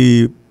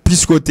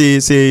 plus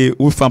côté, c'est,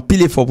 ou fait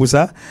pile effort pour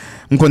ça.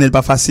 On connaît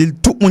pas facile.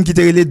 Tout le monde qui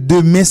était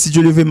demain, si je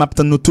levais,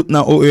 m'attend nous tout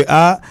dans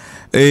OEA,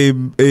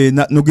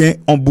 nous gagnons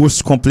en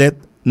bourse complète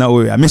dans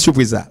OEA. Mais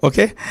surprise là,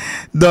 ok?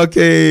 Donc,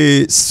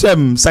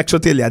 Sem, ça que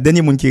choté là,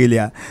 dernier monde qui est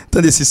là.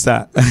 Attendez, c'est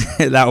ça.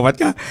 Là, on va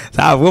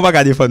pas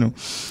regarder pour nous.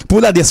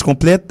 Pour l'adresse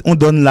complète, on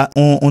donne là,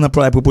 on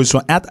emploie la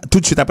proposition at. Tout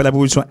de suite après la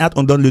proposition at,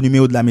 on donne le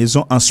numéro de la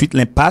maison, ensuite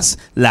l'impasse,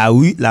 la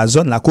rue, la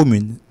zone, la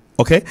commune.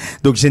 OK?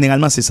 Donc,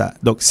 généralement, c'est ça.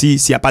 Donc, s'il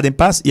n'y a pas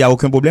d'impasse, il n'y a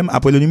aucun problème.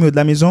 Après le numéro de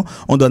la maison,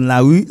 on donne la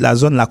rue, la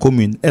zone, la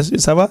commune. Est-ce que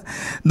ça va?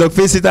 Donc,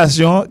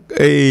 félicitations,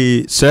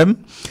 Sem.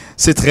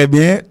 C'est très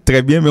bien,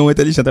 mais on est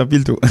intelligent en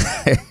pile tout.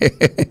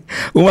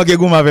 Ou moi, qui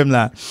m'avait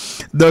là.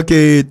 Donc,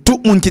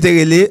 tout le monde qui est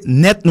relé,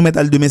 net, nous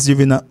mettons le demain, si je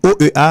viens dans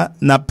OEA,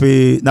 n'a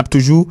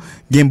toujours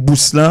gain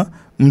boost là.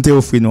 M'te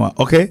offrir nous,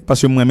 ok?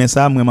 Parce que moi j'aime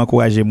ça, moi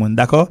m'encourager monde,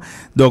 d'accord?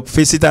 Donc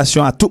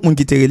félicitations à tout le monde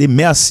qui t'a relé,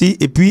 merci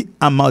et puis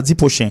à mardi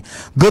prochain.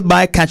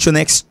 Goodbye, catch you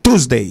next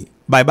Tuesday.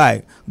 Bye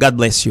bye. God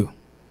bless you.